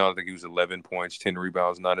Sabonis down. I think he was 11 points, 10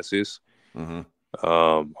 rebounds, 9 assists. Mm-hmm.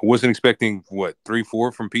 I wasn't expecting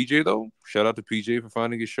 3-4 from PJ though. Shout out to PJ for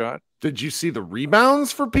finding his shot. Did you see the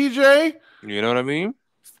rebounds for PJ? You know what I mean?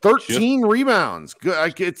 13 rebounds.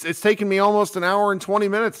 Good. It's taken me almost an hour and 20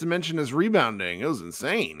 minutes to mention his rebounding. It was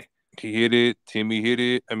insane. He hit it. Timmy hit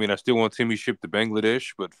it. I mean, I still want Timmy shipped to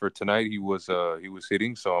Bangladesh, but for tonight he was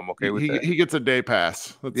hitting, so I'm okay with that. He gets a day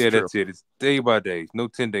pass. That's it. It's day by day. No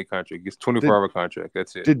 10-day contract. It's 24-hour contract.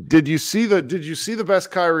 That's it. Did you see the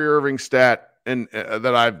best Kyrie Irving stat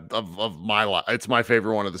of my life? It's my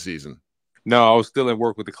favorite one of the season. No, I was still at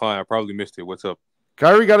work with the client. I probably missed it. What's up?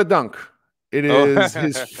 Kyrie got a dunk. It is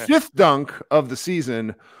his 5th dunk of the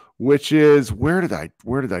season, which is where did I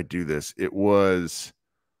do this?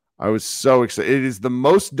 I was so excited. It is the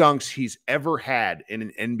most dunks he's ever had in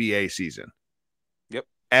an NBA season. Yep.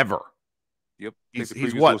 Ever. Yep.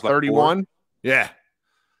 He's what, 31? Yeah.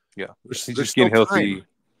 Yeah. He's just getting healthy.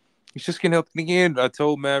 He's just getting healthy again. I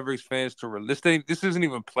told Mavericks fans to this isn't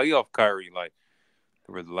even playoff Kyrie. Like,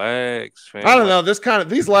 relax, fans. I don't know.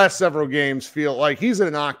 These last several games feel like he's in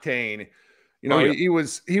an octane. You know, he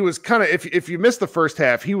was kind of, if you missed the first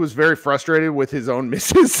half, he was very frustrated with his own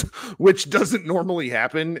misses, which doesn't normally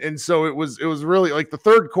happen. And so it was really like the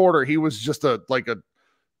third quarter, he was just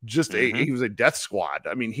he was a death squad.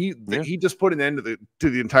 I mean, he just put an end to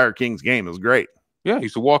the entire Kings game. It was great. Yeah,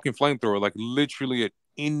 he's a walking flamethrower, like literally at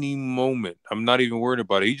any moment. I'm not even worried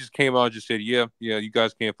about it. He just came out and just said, yeah, you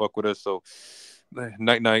guys can't fuck with us. So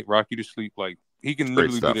night, rock you to sleep. Like, he can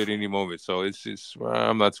literally do that at any moment. So it's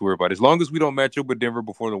I'm not too worried about it. As long as we don't match up with Denver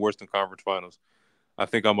before the Western Conference Finals, I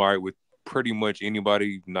think I'm all right with pretty much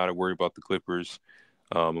anybody. Not worried about the Clippers.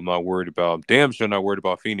 I'm not worried about damn sure not worried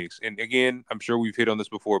about Phoenix. And again, I'm sure we've hit on this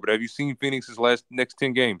before, but have you seen Phoenix's next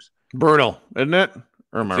 10 games? Brutal, isn't it?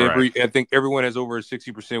 Or am I right? I think everyone has over a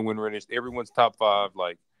 60% win rate. Everyone's top 5,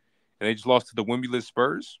 and they just lost to the Wembley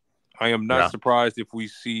Spurs. I am not surprised if we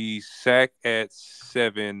see Sac at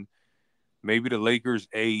 7. Maybe the Lakers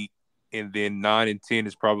 8, and then 9 and 10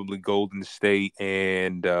 is probably Golden State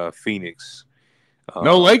and Phoenix.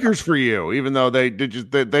 No Lakers for you, even though they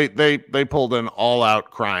pulled an all-out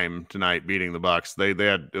crime tonight, beating the Bucks.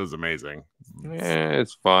 It was amazing. Yeah,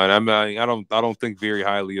 it's fine. I don't think very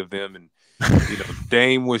highly of them, and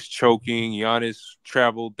Dame was choking. Giannis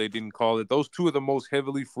traveled. They didn't call it. Those two are the most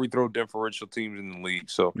heavily free throw differential teams in the league.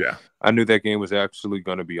 So yeah, I knew that game was actually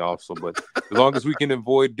going to be awesome. But as long as we can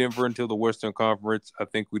avoid Denver until the Western Conference, I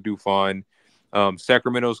think we do fine.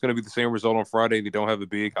 Sacramento is going to be the same result on Friday. They don't have a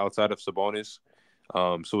big outside of Sabonis.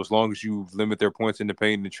 So as long as you limit their points in the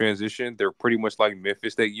paint and the transition, they're pretty much like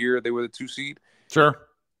Memphis that year. They were the 2 seed. Sure.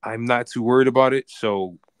 I'm not too worried about it.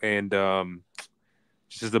 So,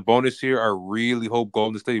 just as a bonus here, I really hope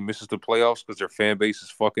Golden State misses the playoffs because their fan base is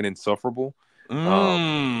fucking insufferable.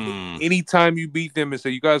 Anytime you beat them and say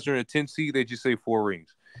you guys are in a 10 seed, they just say 4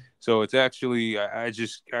 rings. So it's actually, I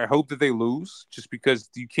hope that they lose just because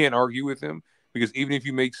you can't argue with them. Because even if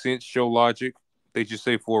you make sense, show logic, they just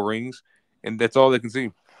say 4 rings, and that's all they can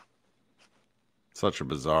see. Such a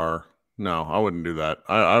bizarre. No, I wouldn't do that.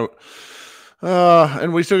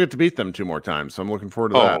 And we still get to beat them 2 more times, so I'm looking forward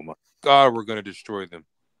to that. Oh my God, we're gonna destroy them.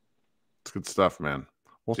 It's good stuff, man.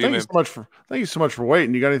 Well, See you, man. Thank you so much for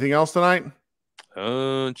waiting. You got anything else tonight?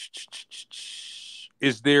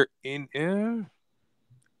 Is there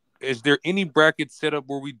any bracket set up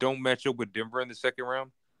where we don't match up with Denver in the second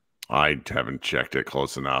round? I haven't checked it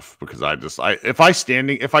close enough because if I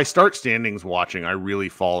start standings watching, I really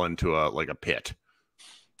fall into a pit.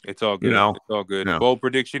 It's all good. It's all good. No. Bold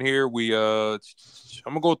prediction here. I'm gonna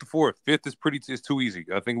go with the 4th. 5th is too easy.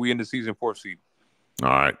 I think we end the season 4th seed. All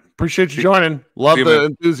right. Appreciate you joining. Love the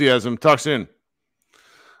enthusiasm. Talk soon.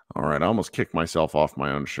 All right. I almost kicked myself off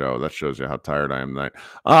my own show. That shows you how tired I am tonight.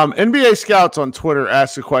 NBA Scouts on Twitter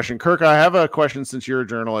asked a question. Kirk, I have a question since you're a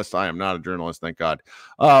journalist. I am not a journalist, thank God.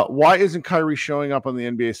 Why isn't Kyrie showing up on the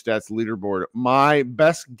NBA stats leaderboard? My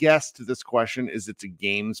best guess to this question is it's a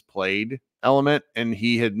games played element. And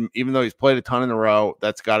even though he's played a ton in a row,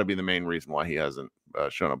 that's got to be the main reason why he hasn't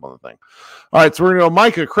shown up on the thing. All right. So we're going to go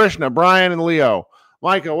Micah, Krishna, Brian, and Leo.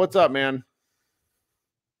 Micah, what's up, man?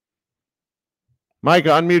 Micah,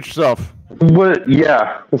 unmute yourself. What?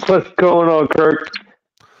 Yeah, what's going on, Kirk?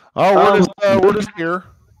 Oh, we're just here.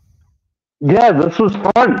 Yeah, this was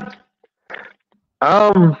fun.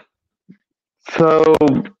 So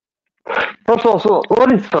first of all, so let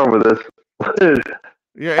me start with this.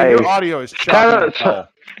 Yeah, your audio is choppy.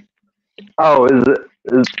 Oh, is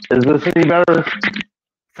this any better?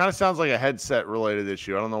 Kind of sounds like a headset related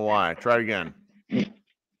issue. I don't know why. Try it again.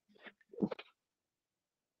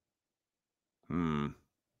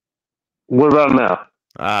 What about now?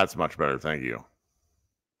 That's much better. Thank you.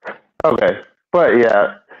 Okay. But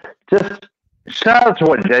yeah, just shout out to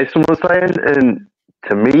what Jason was saying. And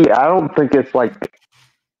to me, I don't think it's like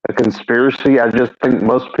a conspiracy. I just think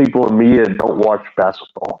most people in media don't watch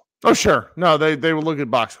basketball. Oh, sure. No, they will look at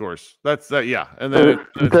box scores. That's that. Yeah. And then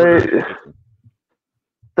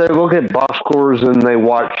they look at box scores and they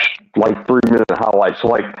watch like 3-minute highlights.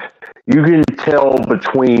 Like, you can tell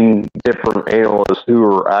between different analysts who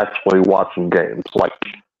are actually watching games. Like,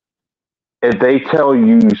 if they tell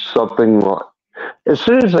you something, like, as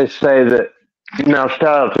soon as they say that, now shout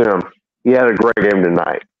out to him, he had a great game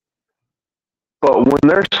tonight. But when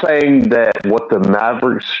they're saying that what the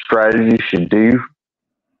Mavericks strategy should do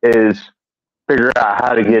is figure out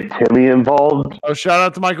how to get Timmy involved. Oh, shout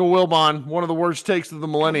out to Michael Wilbon, one of the worst takes of the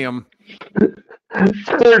millennium.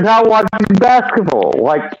 They're not watching basketball.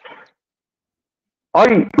 Like,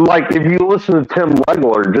 if you listen to Tim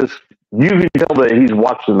Legler, you can tell that he's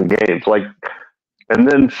watching the games. Like, and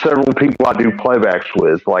then several people I do playbacks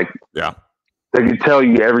with, like, yeah, they can tell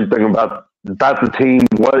you everything about the team,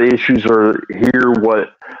 what issues are here,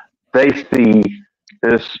 what they see.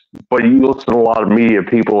 But you listen to a lot of media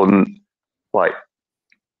people, and like,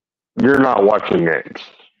 you're not watching games.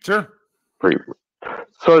 Sure.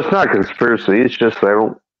 So it's not a conspiracy. It's just they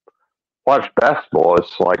don't watch basketball.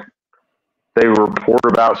 It's like they report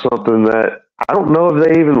about something that I don't know if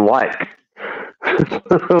they even like.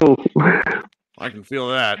 I can feel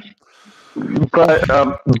that. But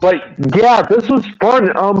yeah, this was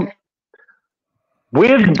fun. We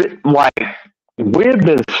have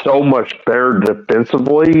been so much better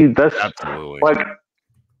defensively. That's absolutely like,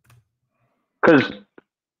 because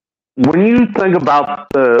when you think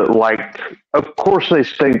about of course they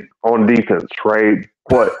stink on defense, right?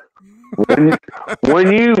 But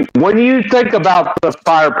when you think about the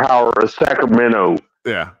firepower of Sacramento,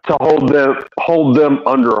 yeah, to hold them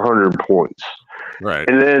under 100 points, right,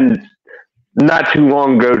 and then not too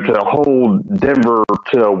long ago to hold Denver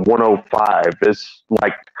to 105, it's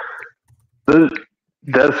like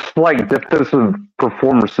that's like defensive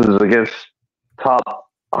performances against top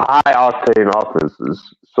high octane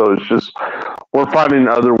offenses. So it's just, we're finding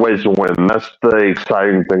other ways to win. That's the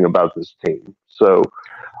exciting thing about this team. So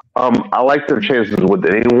I like their chances with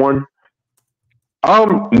anyone.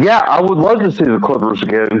 Yeah, I would love to see the Clippers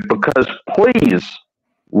again, because please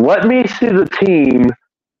let me see the team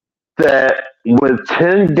that with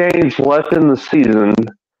 10 games left in the season,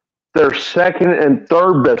 their second and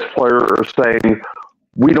third best player are saying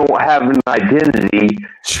we don't have an identity,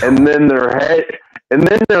 and then their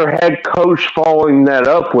head coach following that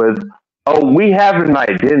up with, "Oh, we have an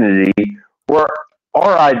identity. Where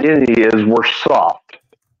our identity is we're soft."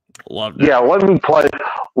 Love it. Yeah, let me play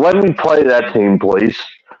that team, please.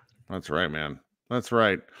 That's right, man. That's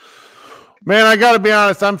right. Man, I got to be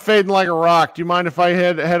honest. I'm fading like a rock. Do you mind if I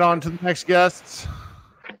head on to the next guests?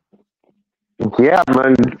 Yeah,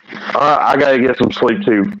 man. I got to get some sleep,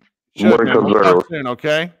 too. When it comes early. Soon,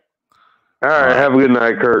 okay? All right. Have a good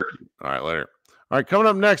night, Kurt. All right, later. All right, coming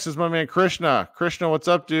up next is my man, Krishna. Krishna, what's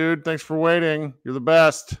up, dude? Thanks for waiting. You're the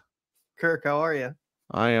best. Kirk, how are you?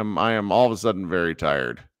 I am all of a sudden very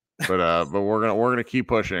tired. But we're gonna keep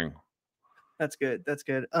pushing. That's good. That's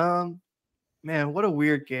good. Man, what a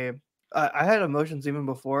weird game. I had emotions even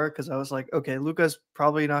before because I was like, okay, Luka's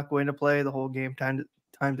probably not going to play the whole game.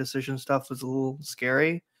 Time decision stuff was a little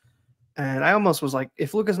scary. And I almost was like,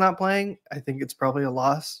 if Luka's not playing, I think it's probably a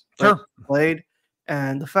loss. But Sure. he played.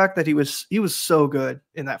 And the fact that he was so good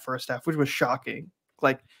in that first half, which was shocking.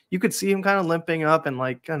 Like you could see him kind of limping up and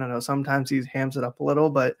like, I don't know, sometimes he hams it up a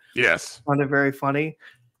little, but yes, found it very funny.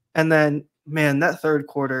 And then, man, that third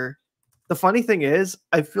quarter, the funny thing is,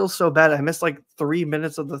 I feel so bad. I missed like 3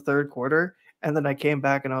 minutes of the third quarter. And then I came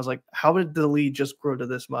back and I was like, how did the lead just grow to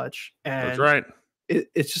this much? And that's right.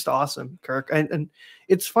 It's just awesome, Kirk. And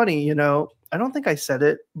it's funny, you know, I don't think I said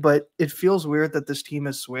it, but it feels weird that this team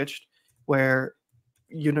has switched where,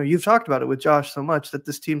 you know, you've talked about it with Josh so much that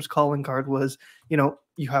this team's calling card was, you know,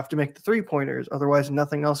 you have to make the 3-pointers. Otherwise,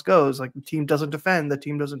 nothing else goes. Like the team doesn't defend. The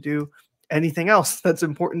team doesn't do anything else that's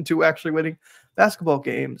important to actually winning basketball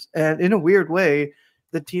games. And in a weird way,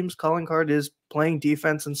 the team's calling card is playing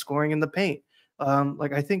defense and scoring in the paint.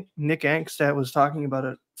 Like I think Nick Angstad was talking about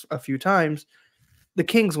it a few times. The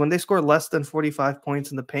Kings, when they score less than 45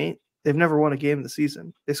 points in the paint, they've never won a game in the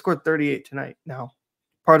season. They scored 38 tonight. Now,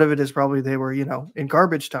 part of it is probably they were, you know, in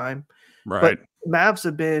garbage time. Right. But Mavs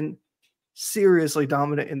have been seriously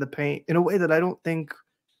dominant in the paint in a way that I don't think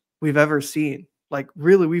we've ever seen. Like,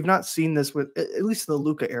 really, we've not seen this with, at least the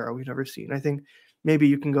Luka era, we've never seen. I think maybe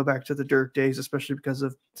you can go back to the Dirk days, especially because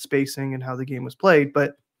of spacing and how the game was played.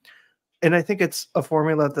 And I think it's a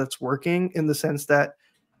formula that's working in the sense that,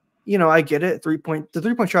 you know, I get it. The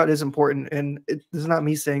 3-point shot is important. And it is not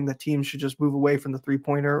me saying that teams should just move away from the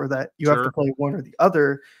 3-pointer or that you have to play one or the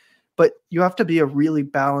other, but you have to be a really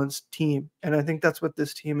balanced team. And I think that's what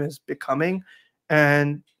this team is becoming.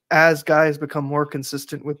 And as guys become more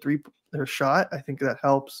consistent with their shot, I think that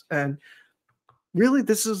helps. And really,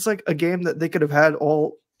 this is like a game that they could have had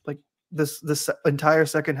all like this entire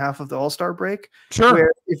second half of the All-Star break. Sure.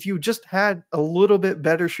 Where if you just had a little bit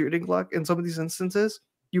better shooting luck in some of these instances,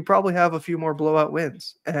 you probably have a few more blowout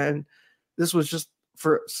wins. And this was just,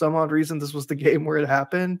 for some odd reason, this was the game where it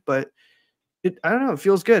happened. But I don't know, it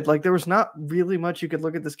feels good. Like there was not really much you could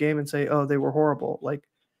look at this game and say, oh, they were horrible. Like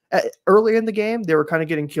early in the game, they were kind of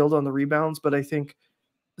getting killed on the rebounds, but I think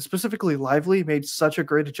specifically Lively made such a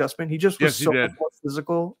great adjustment. He just was so much more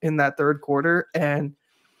physical in that third quarter. And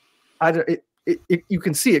you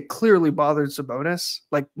can see it clearly bothered Sabonis,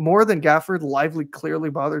 like more than Gafford. Lively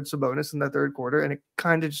clearly bothered Sabonis in that third quarter, and it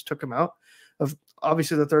kind of just took him out of.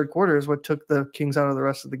 Obviously, the third quarter is what took the Kings out of the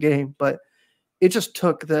rest of the game, but it just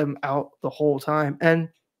took them out the whole time. And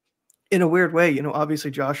in a weird way, you know,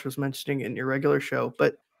 obviously Josh was mentioning in your regular show,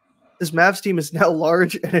 but this Mavs team is now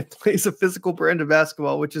large and it plays a physical brand of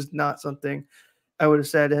basketball, which is not something I would have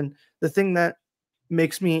said. And the thing that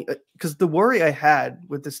makes me, because the worry I had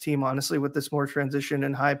with this team, honestly, with this more transition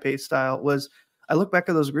and high pace style was I look back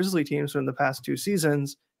at those Grizzly teams from the past 2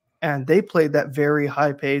 seasons and they played that very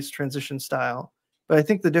high pace transition style. But I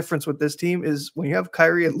think the difference with this team is when you have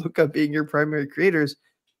Kyrie and Luka being your primary creators,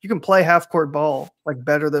 you can play half court ball like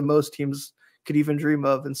better than most teams could even dream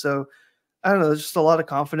of. And so I don't know, there's just a lot of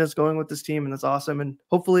confidence going with this team and that's awesome. And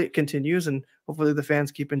hopefully it continues and hopefully the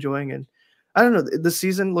fans keep enjoying it. I don't know. The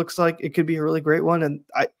season looks like it could be a really great one. And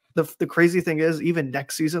the crazy thing is even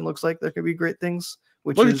next season looks like there could be great things.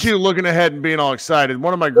 Look at you looking ahead and being all excited.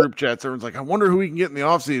 One of my group chats, everyone's like, I wonder who we can get in the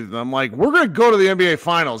offseason. I'm like, we're going to go to the NBA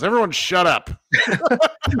Finals. Everyone shut up.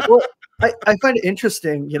 Well, I find it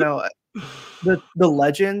interesting, you know, the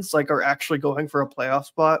legends like are actually going for a playoff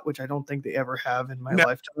spot, which I don't think they ever have in my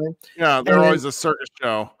lifetime. Yeah, they're always a circus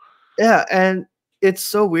show. Yeah, and it's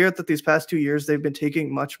so weird that these past 2 years they've been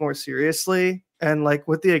taking much more seriously. And like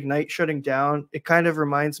with the Ignite shutting down, it kind of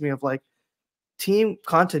reminds me of like team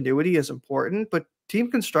continuity is important, but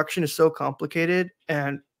team construction is so complicated.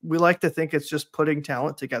 And we like to think it's just putting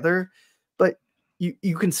talent together. But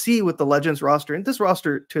you can see with the Legends roster, and this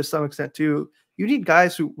roster to some extent too, you need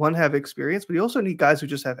guys who, one, have experience, but you also need guys who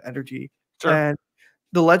just have energy. Sure. And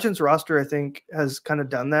the Legends roster, I think, has kind of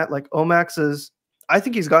done that. Like Omax I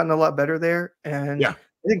think he's gotten a lot better there. And I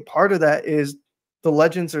think part of that is the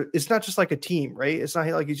Legends it's not just like a team, right? It's not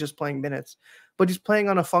like he's just playing minutes, but he's playing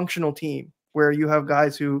on a functional team where you have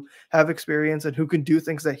guys who have experience and who can do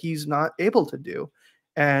things that he's not able to do.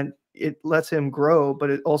 And it lets him grow, but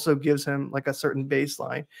it also gives him like a certain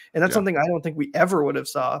baseline. And that's something I don't think we ever would have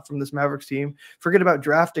saw from this Mavericks team. Forget about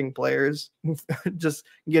drafting players, just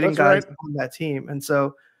getting guys on that team. And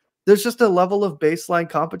so there's just a level of baseline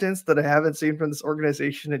competence that I haven't seen from this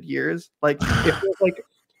organization in years. Like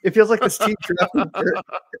it feels like this team drafted Dirk.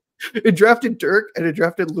 It drafted Dirk and it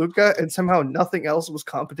drafted Luka, and somehow nothing else was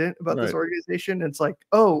competent about this organization. And it's like,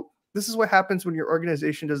 oh, this is what happens when your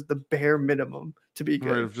organization does the bare minimum to be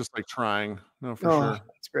good. Right, just like trying. No, for Oh, sure.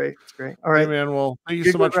 it's great. It's great. All right, Hey, man. Well, thank you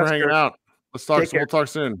Get so good much for rest, hanging Kirk. out. Let's talk. Take care. We'll talk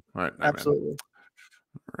soon. All right, night, man. Absolutely.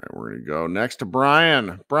 All right, we're gonna go next to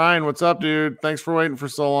Brian. Brian, what's up, dude? Thanks for waiting for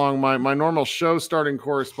so long. My normal show starting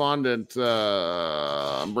correspondent.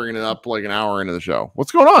 I'm bringing it up like an hour into the show.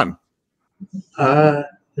 What's going on?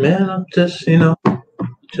 Man, I'm just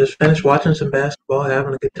just finished watching some basketball,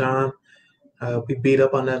 having a good time. We beat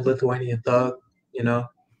up on that Lithuanian thug.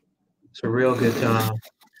 It's a real good time.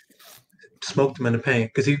 Smoked him in the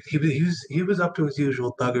paint because he was up to his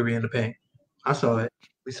usual thuggery in the paint. I saw it.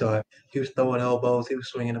 We saw it. He was throwing elbows. He was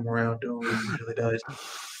swinging them around, doing what he usually does.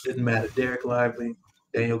 Didn't matter. Derek Lively,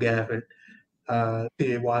 Daniel Gafford,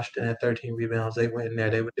 P.J. Washington had 13 rebounds. They went in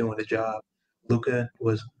there. They were doing the job. Luka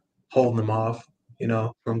was holding them off,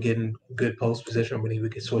 from getting good post position when he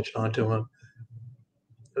would get switched onto him.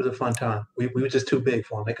 It was a fun time. We were just too big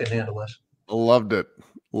for them. They couldn't handle us. Loved it.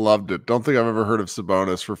 Loved it. Don't think I've ever heard of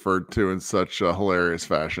Sabonis referred to in such a hilarious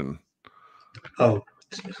fashion. Oh,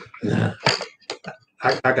 nah.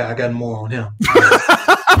 I got more on him.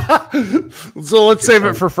 So let's save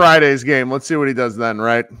it for Friday's game. Let's see what he does then,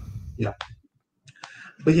 right? Yeah.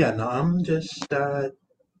 But yeah, no, I'm just I've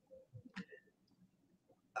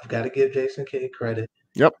got to give Jason Kidd credit.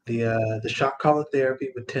 Yep. The shot collar therapy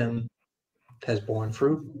with Tim has borne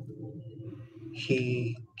fruit.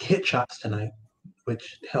 He hit shots tonight,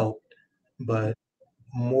 which helped, but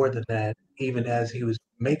more than that, even as he was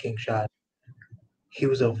making shots, he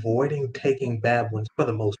was avoiding taking bad ones for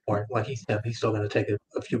the most part. Like he's still going to take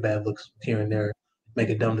a few bad looks here and there, make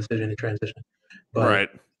a dumb decision in transition. But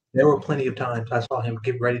there were plenty of times I saw him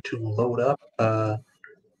get ready to load up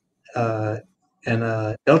and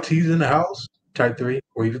LT's in the house, type 3,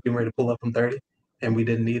 where he was getting ready to pull up from 30, and we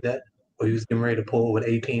didn't need that. Or he was getting ready to pull with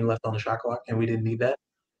 18 left on the shot clock, and we didn't need that.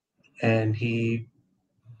 And he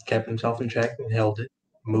kept himself in check and held it,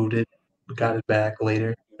 moved it, got it back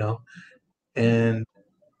later, And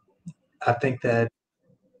I think that,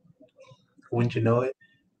 wouldn't you know it,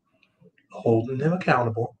 holding him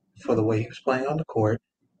accountable for the way he was playing on the court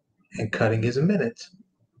and cutting his minutes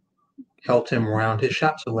helped him round his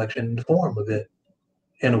shot selection and form a bit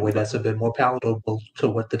in a way that's a bit more palatable to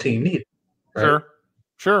what the team needed. Right?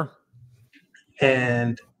 Sure.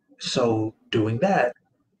 And so doing that,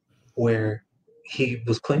 where he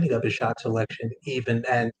was cleaning up his shot selection even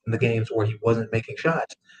in the games where he wasn't making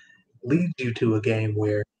shots, leads you to a game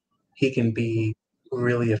where he can be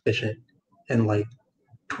really efficient in like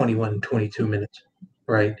 21, 22 minutes,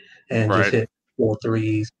 right? And just hit 4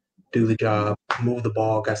 threes, do the job, move the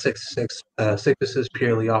ball, got six assists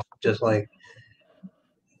purely off just like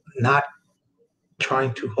not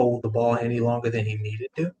trying to hold the ball any longer than he needed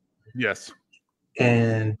to. Yes.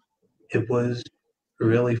 And it was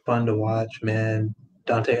really fun to watch, man.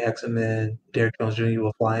 Dante Exum, Derrick Jones Jr.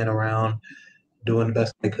 were flying around, doing the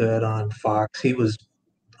best they could on Fox. He was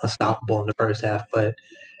unstoppable in the first half, but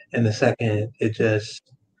in the second, it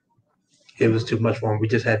was too much for him. We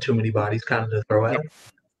just had too many bodies kind of to throw at him.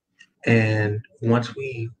 And once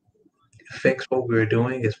we fixed what we were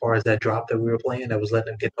doing as far as that drop that we were playing, that was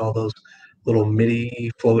letting him get all those little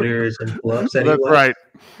midi floaters and pull-ups that he was. Right.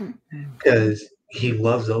 Because he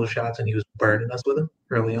loves those shots and he was burning us with them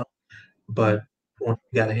early on. But once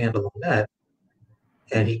we got a handle on that,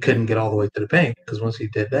 and he couldn't get all the way to the paint, because once he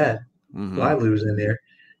did that, Lively was in there.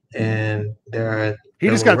 And he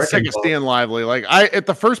just got sick of seeing Lively. Like at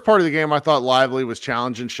the first part of the game, I thought Lively was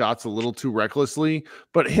challenging shots a little too recklessly,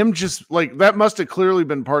 but him just like that must have clearly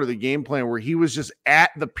been part of the game plan where he was just at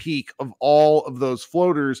the peak of all of those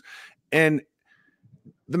floaters, and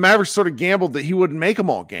the Mavericks sort of gambled that he wouldn't make them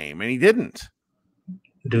all game, and he didn't.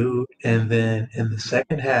 Dude, and then in the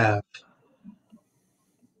second half,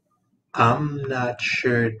 I'm not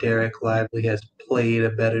sure Derek Lively has played a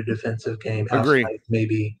better defensive game outside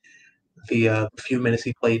maybe the few minutes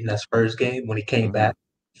he played in that Spurs game when he came back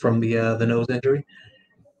from the nose injury.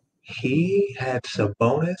 He had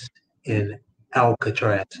Sabonis in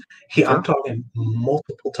Alcatraz. I'm talking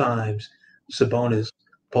multiple times. Sabonis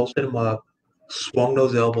posted him up, swung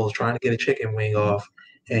those elbows, trying to get a chicken wing off,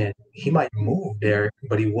 and he might move Derek,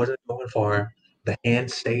 but he wasn't going for him. The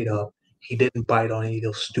hand stayed up. He didn't bite on any of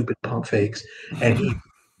those stupid pump fakes, and he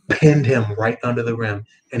pinned him right under the rim,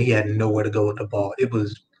 and he had nowhere to go with the ball.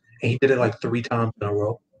 And he did it like 3 times in a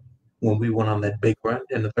row when we went on that big run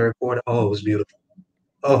in the third quarter. Oh, it was beautiful.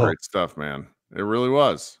 Oh, great stuff, man. It really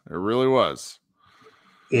was. It really was.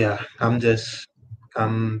 Yeah, I'm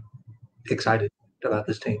excited about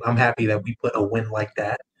this team. I'm happy that we put a win like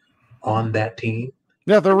that on that team.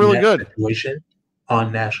 Yeah, they're really good. Situation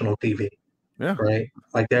on national TV. Yeah. Right.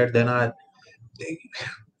 Like they're not.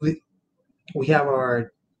 We have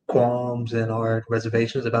our qualms and our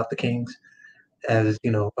reservations about the Kings as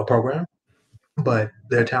a program, but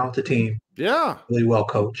they're a talented team. Yeah. Really well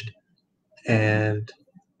coached, and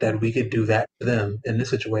that we could do that to them in this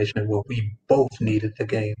situation where we both needed the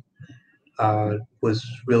game was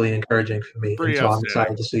really encouraging for me. Pretty And so I'm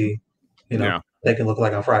outstanding. excited to see, Yeah. they can look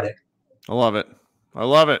like on Friday. I love it. I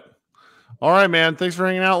love it. All right, man. Thanks for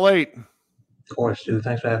hanging out late. Of course, dude.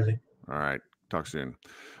 Thanks for having me. All right. Talk soon.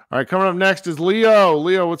 All right. Coming up next is Leo.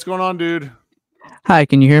 Leo, what's going on, dude? Hi,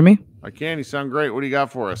 can you hear me? I can. You sound great. What do you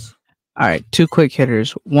got for us? All right, two quick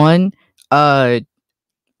hitters. One,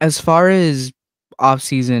 as far as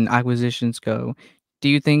off-season acquisitions go, do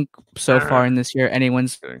you think so far in this year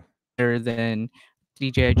anyone's better than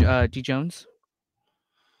D Jones?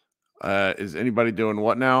 Is anybody doing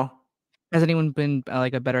what now? Has anyone been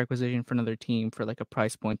like a better acquisition for another team for like a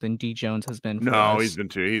price point than D Jones has been? For No, us? he's been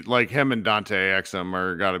too. Like him and Dante Exum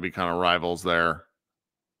are got to be kind of rivals there.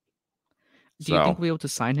 Do you think we'll be able to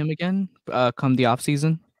sign him again come the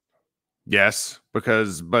offseason? Yes, but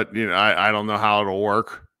I don't know how it'll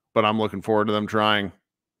work, but I'm looking forward to them trying.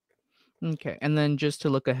 Okay, and then just to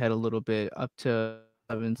look ahead a little bit up to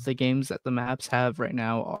the games that the Mavs have right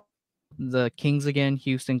now are the Kings again,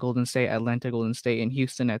 Houston, Golden State, Atlanta, Golden State, and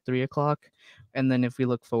Houston at 3:00. And then if we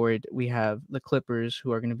look forward, we have the Clippers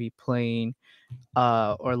who are going to be playing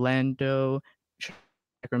Orlando,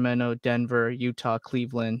 Sacramento, Denver, Utah,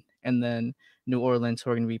 Cleveland, and then New Orleans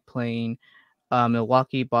who are going to be playing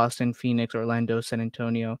Milwaukee, Boston, Phoenix, Orlando, San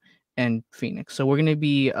Antonio, and Phoenix. So we're going to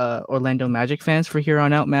be Orlando Magic fans for here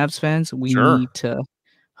on out, Mavs fans. We need to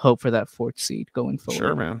hope for that 4th seed going forward.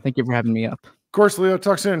 Sure, man. Thank you for having me up. Of course, Leo.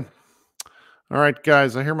 Talk soon. All right,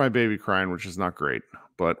 guys. I hear my baby crying, which is not great,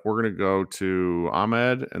 but we're going to go to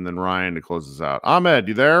Ahmed and then Ryan to close this out. Ahmed,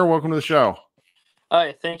 you there? Welcome to the show.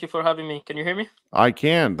 Hi, thank you for having me. Can you hear me? I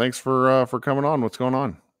can. Thanks for coming on. What's going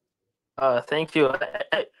on? Thank you.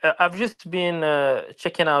 I've just been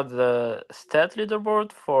checking out the stat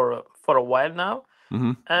leaderboard for a while now,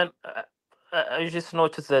 and I just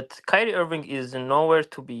noticed that Kyrie Irving is nowhere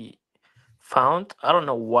to be found. I don't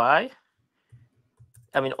know why.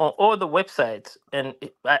 I mean, on all the websites, and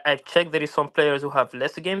I've checked, there is some players who have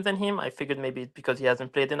less games than him. I figured maybe it's because he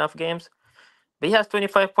hasn't played enough games. But he has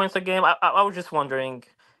 25 points a game. I was just wondering,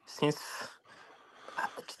 since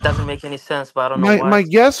it doesn't make any sense, but I don't know why. My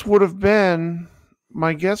guess would have been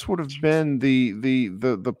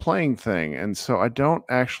the playing thing, and so I don't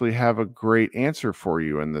actually have a great answer for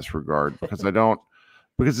you in this regard because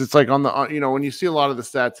because it's like on the when you see a lot of the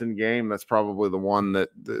stats in game, that's probably the one that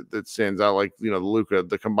stands out. Like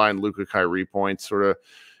the combined Luka Kyrie points sort of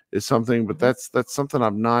is something, but that's something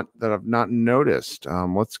I've not noticed.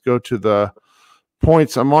 Let's go to the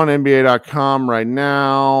points. I'm on NBA.com right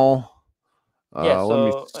now. Let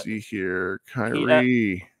me see here.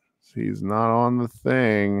 Kyrie, he's not on the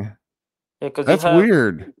thing. Yeah, that's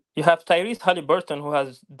weird. You have Tyrese Halliburton, who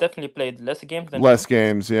has definitely played less games than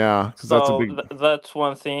games, yeah. Because that's a big. That's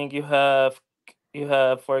one thing. You have,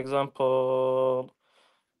 for example,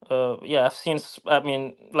 I've seen. I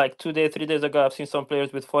mean, like 3 days ago, I've seen some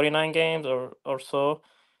players with 49 games or so.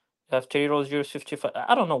 You have Terry Rozier 55.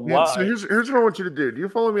 I don't know why. So here's what I want you to do. Do you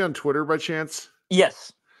follow me on Twitter by chance?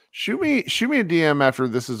 Yes. Shoot me a DM after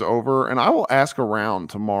this is over, and I will ask around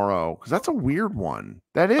tomorrow because that's a weird one.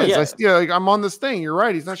 That is. I see. Like I'm on this thing. You're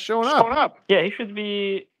right. He's not showing up. Yeah, he should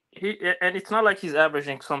be. And it's not like he's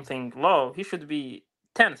averaging something low. He should be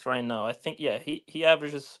 10th right now. I think. Yeah, he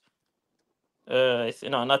averages. No,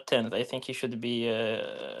 not 10th. I think he should be.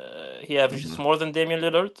 He averages more than Damian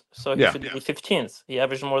Lillard, so he should be 15th. He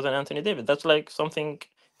averaged more than Anthony Davis. That's like something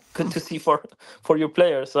good to see for your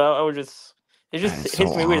players. So I was just. It just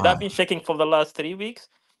hits me weird. I've been checking for the last 3 weeks,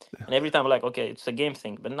 and every time I'm like, okay, it's a game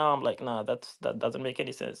thing. But now I'm like, nah, that doesn't make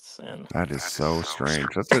any sense. And that is so strange.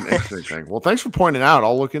 That's an interesting thing. Well, thanks for pointing out.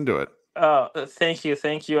 I'll look into it. Thank you.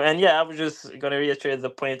 And I was just gonna reiterate the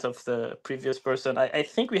point of the previous person. I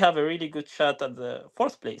think we have a really good shot at the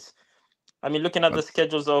 4th place. I mean, looking at the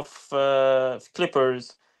schedules of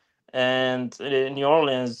Clippers and New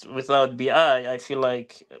Orleans without BI, I feel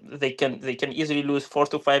like they can easily lose 4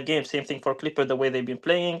 to 5 games. Same thing for Clippers, the way they've been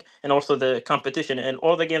playing, and also the competition. And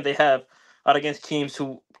all the games they have are against teams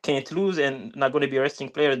who can't lose and not going to be resting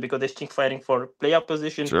players because they're still fighting for playoff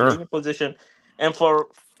position, play-in position, and for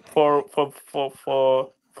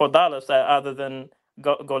Dallas, other than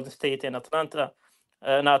Golden State and Atlanta,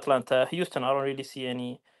 Houston, I don't really see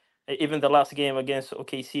any. Even the last game against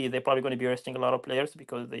OKC, they're probably going to be resting a lot of players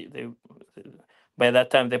because they by that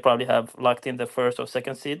time they probably have locked in the 1st or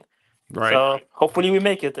 2nd seed. Right. So hopefully we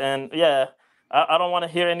make it. And I don't want to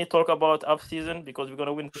hear any talk about off season because we're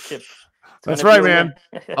gonna win the chip. That's right, man.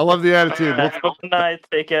 I love the attitude. Have a good night.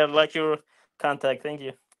 Take care. Like your contact. Thank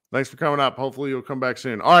you. Thanks for coming up. Hopefully you'll come back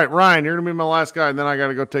soon. All right, Ryan, you're gonna be my last guy, and then I got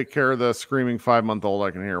to go take care of the screaming 5-month-old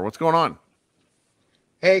I can hear. What's going on?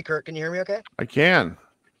 Hey, Kirk, can you hear me okay? I can.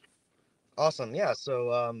 Awesome. Yeah.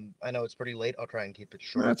 So I know it's pretty late. I'll try and keep it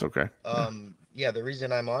short. That's okay. Yeah, the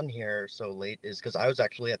reason I'm on here so late is because I was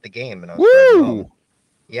actually at the game and I was driving home. Woo!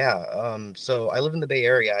 Yeah. So I live in the Bay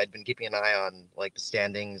Area. I'd been keeping an eye on like the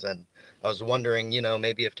standings, and I was wondering,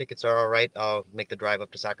 maybe if tickets are all right, I'll make the drive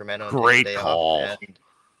up to Sacramento and Great take the day call. off. And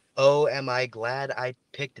oh, am I glad I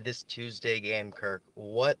picked this Tuesday game, Kirk.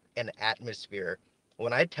 What an atmosphere.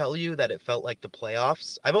 When I tell you that it felt like the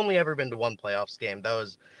playoffs, I've only ever been to one playoffs game. I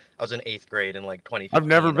was in 8th grade in like 2015. I've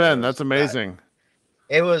never and been. That's amazing.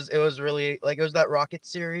 It was really like it was that Rocket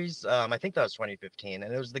series. I think that was 2015,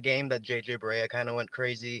 and it was the game that JJ Barea kind of went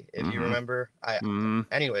crazy, if you remember.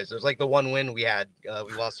 Anyways, it was like the one win we had.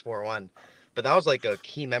 We lost 4-1, but that was like a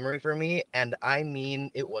key memory for me. And I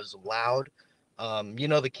mean, it was loud.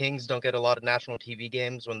 The Kings don't get a lot of national TV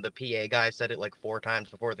games. When the PA guy said it like 4 times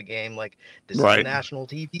before the game, like, this is a national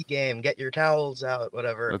TV game, get your towels out,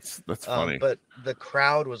 whatever. That's funny. But the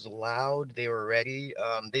crowd was loud. They were ready.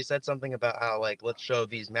 They said something about how, like, let's show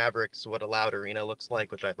these Mavericks what a loud arena looks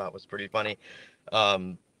like, which I thought was pretty funny.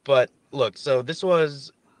 But look, so this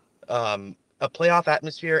was a playoff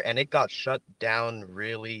atmosphere, and it got shut down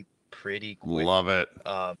really pretty quick. Love it.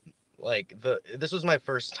 This was my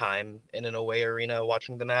first time in an away arena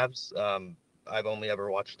watching the Mavs. I've only ever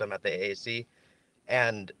watched them at the AAC,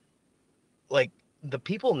 and like the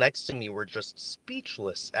people next to me were just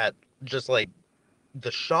speechless at just like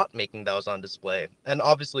the shot making that was on display. And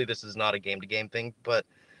obviously this is not a game to game thing, but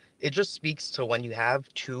it just speaks to when you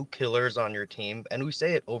have 2 killers on your team, and we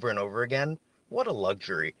say it over and over again, what a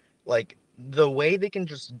luxury. Like the way they can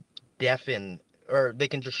just deafen, or they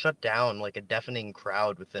can just shut down like a deafening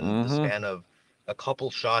crowd within the span of a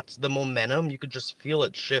couple shots. The momentum, you could just feel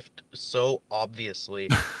it shift so obviously.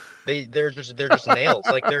 They're just nails.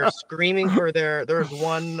 Like they're screaming for there was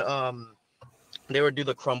one they would do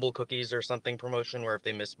the crumble cookies or something promotion where if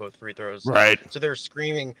they miss both free throws. Right. So they're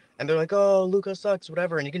screaming and they're like, "Oh, Luka sucks,"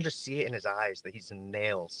 whatever, and you can just see it in his eyes that he's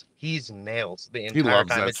nails. He's nails the entire loves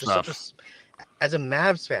time. that It's just stuff. such a as a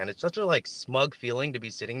Mavs fan, it's such a like smug feeling to be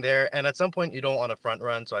sitting there. And at some point you don't want to front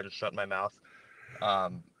run, so I just shut my mouth.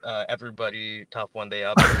 Everybody tough one day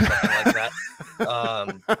up or something like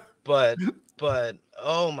that. But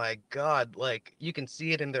oh my God, like you can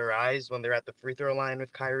see it in their eyes when they're at the free throw line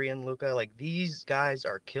with Kyrie and Luka. Like these guys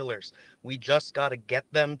are killers. We just got to get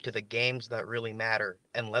them to the games that really matter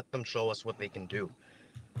and let them show us what they can do.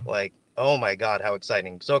 Like, oh my God, how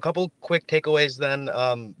exciting. So a couple quick takeaways then.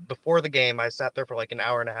 Before the game, I sat there for like an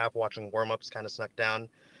hour and a half watching warm-ups, kind of snuck down.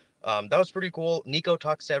 That was pretty cool. Nico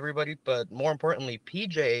talks to everybody, but more importantly,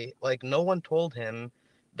 PJ, like no one told him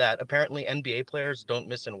that apparently NBA players don't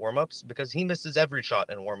miss in warm-ups because he misses every shot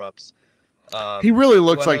in warm-ups. He really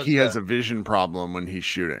looks like he has a vision problem when he's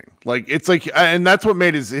shooting. Like it's like, and that's what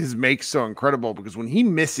made his make so incredible, because when he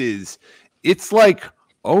misses, it's like,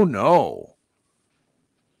 oh no.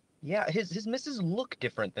 Yeah, his misses look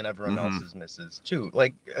different than everyone else's misses too.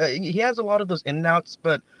 Like he has a lot of those in and outs,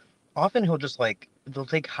 but often they'll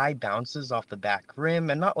take high bounces off the back rim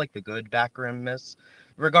and not like the good back rim miss.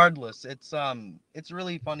 Regardless, it's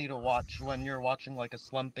really funny to watch when you're watching like a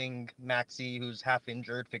slumping Maxey who's half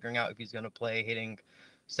injured, figuring out if he's gonna play, hitting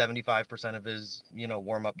 75% of his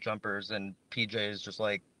warm-up jumpers, and PJ is just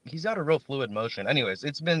like, he's got a real fluid motion. Anyways,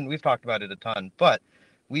 we've talked about it a ton, but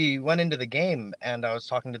we went into the game and I was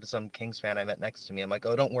talking to some Kings fan I met next to me. I'm like,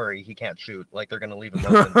 oh, don't worry, he can't shoot. Like they're gonna leave him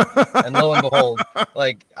open. And lo and behold,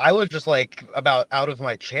 like I was just like about out of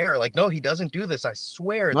my chair. Like, no, he doesn't do this. I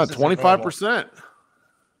swear. Not 25%.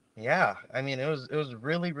 Yeah, I mean, it was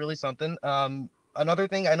really, really something. Another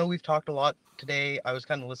thing, I know we've talked a lot today. I was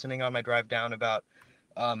kind of listening on my drive down about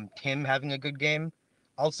Tim having a good game.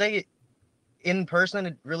 I'll say in person,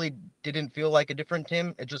 it really didn't feel like a different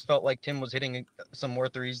Tim. It just felt like Tim was hitting some more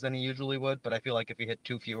threes than he usually would. But I feel like if he hit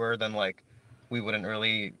 2 fewer, then like we wouldn't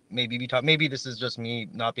really maybe be talking. Maybe this is just me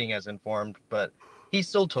not being as informed, but he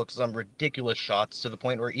still took some ridiculous shots to the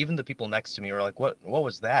point where even the people next to me were like, what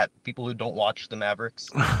was that? People who don't watch the Mavericks.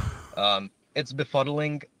 It's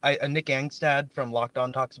befuddling. Nick Angstad from Locked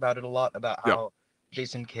On talks about it a lot, about how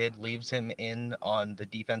Jason Kidd leaves him in on the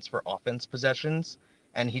defense for offense possessions,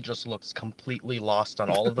 and he just looks completely lost on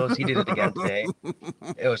all of those. He did it again today.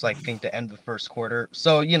 It was like, I think, to end the first quarter.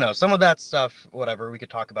 So, some of that stuff, whatever, we could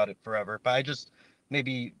talk about it forever. But I just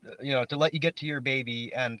maybe, to let you get to your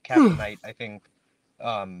baby and cap the night, I think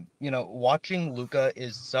Watching Luka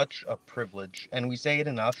is such a privilege, and we say it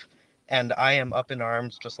enough. And I am up in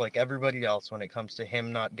arms, just like everybody else, when it comes to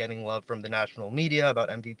him not getting love from the national media about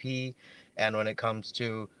MVP, and when it comes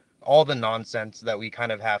to all the nonsense that we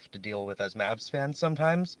kind of have to deal with as Mavs fans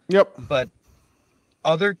sometimes. Yep. But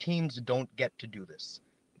other teams don't get to do this.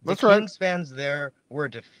 The That's right. Kings fans there were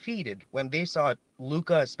defeated when they saw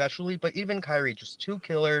Luka especially, but even Kyrie, just two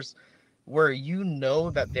killers where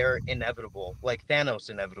that they're inevitable, like Thanos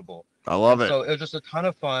inevitable. I love it. So it was just a ton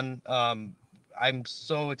of fun. I'm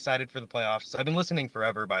so excited for the playoffs. I've been listening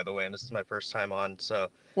forever, by the way, and this is my first time on. So,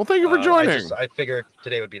 well, thank you for joining. I figured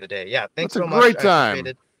today would be the day. Yeah, thanks That's so a much. great time. I appreciate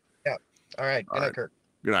it. Yeah. All right. Good night, Kirk.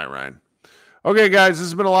 Good night, Ryan. Okay, guys, this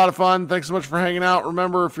has been a lot of fun. Thanks so much for hanging out.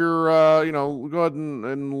 Remember, if you're, go ahead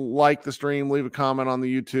and like the stream, leave a comment on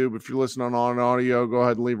the YouTube. If you're listening on audio, go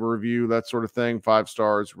ahead and leave a review, that sort of thing. 5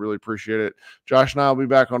 stars. Really appreciate it. Josh and I will be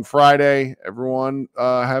back on Friday. Everyone,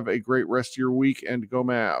 have a great rest of your week, and go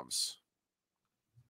Mavs.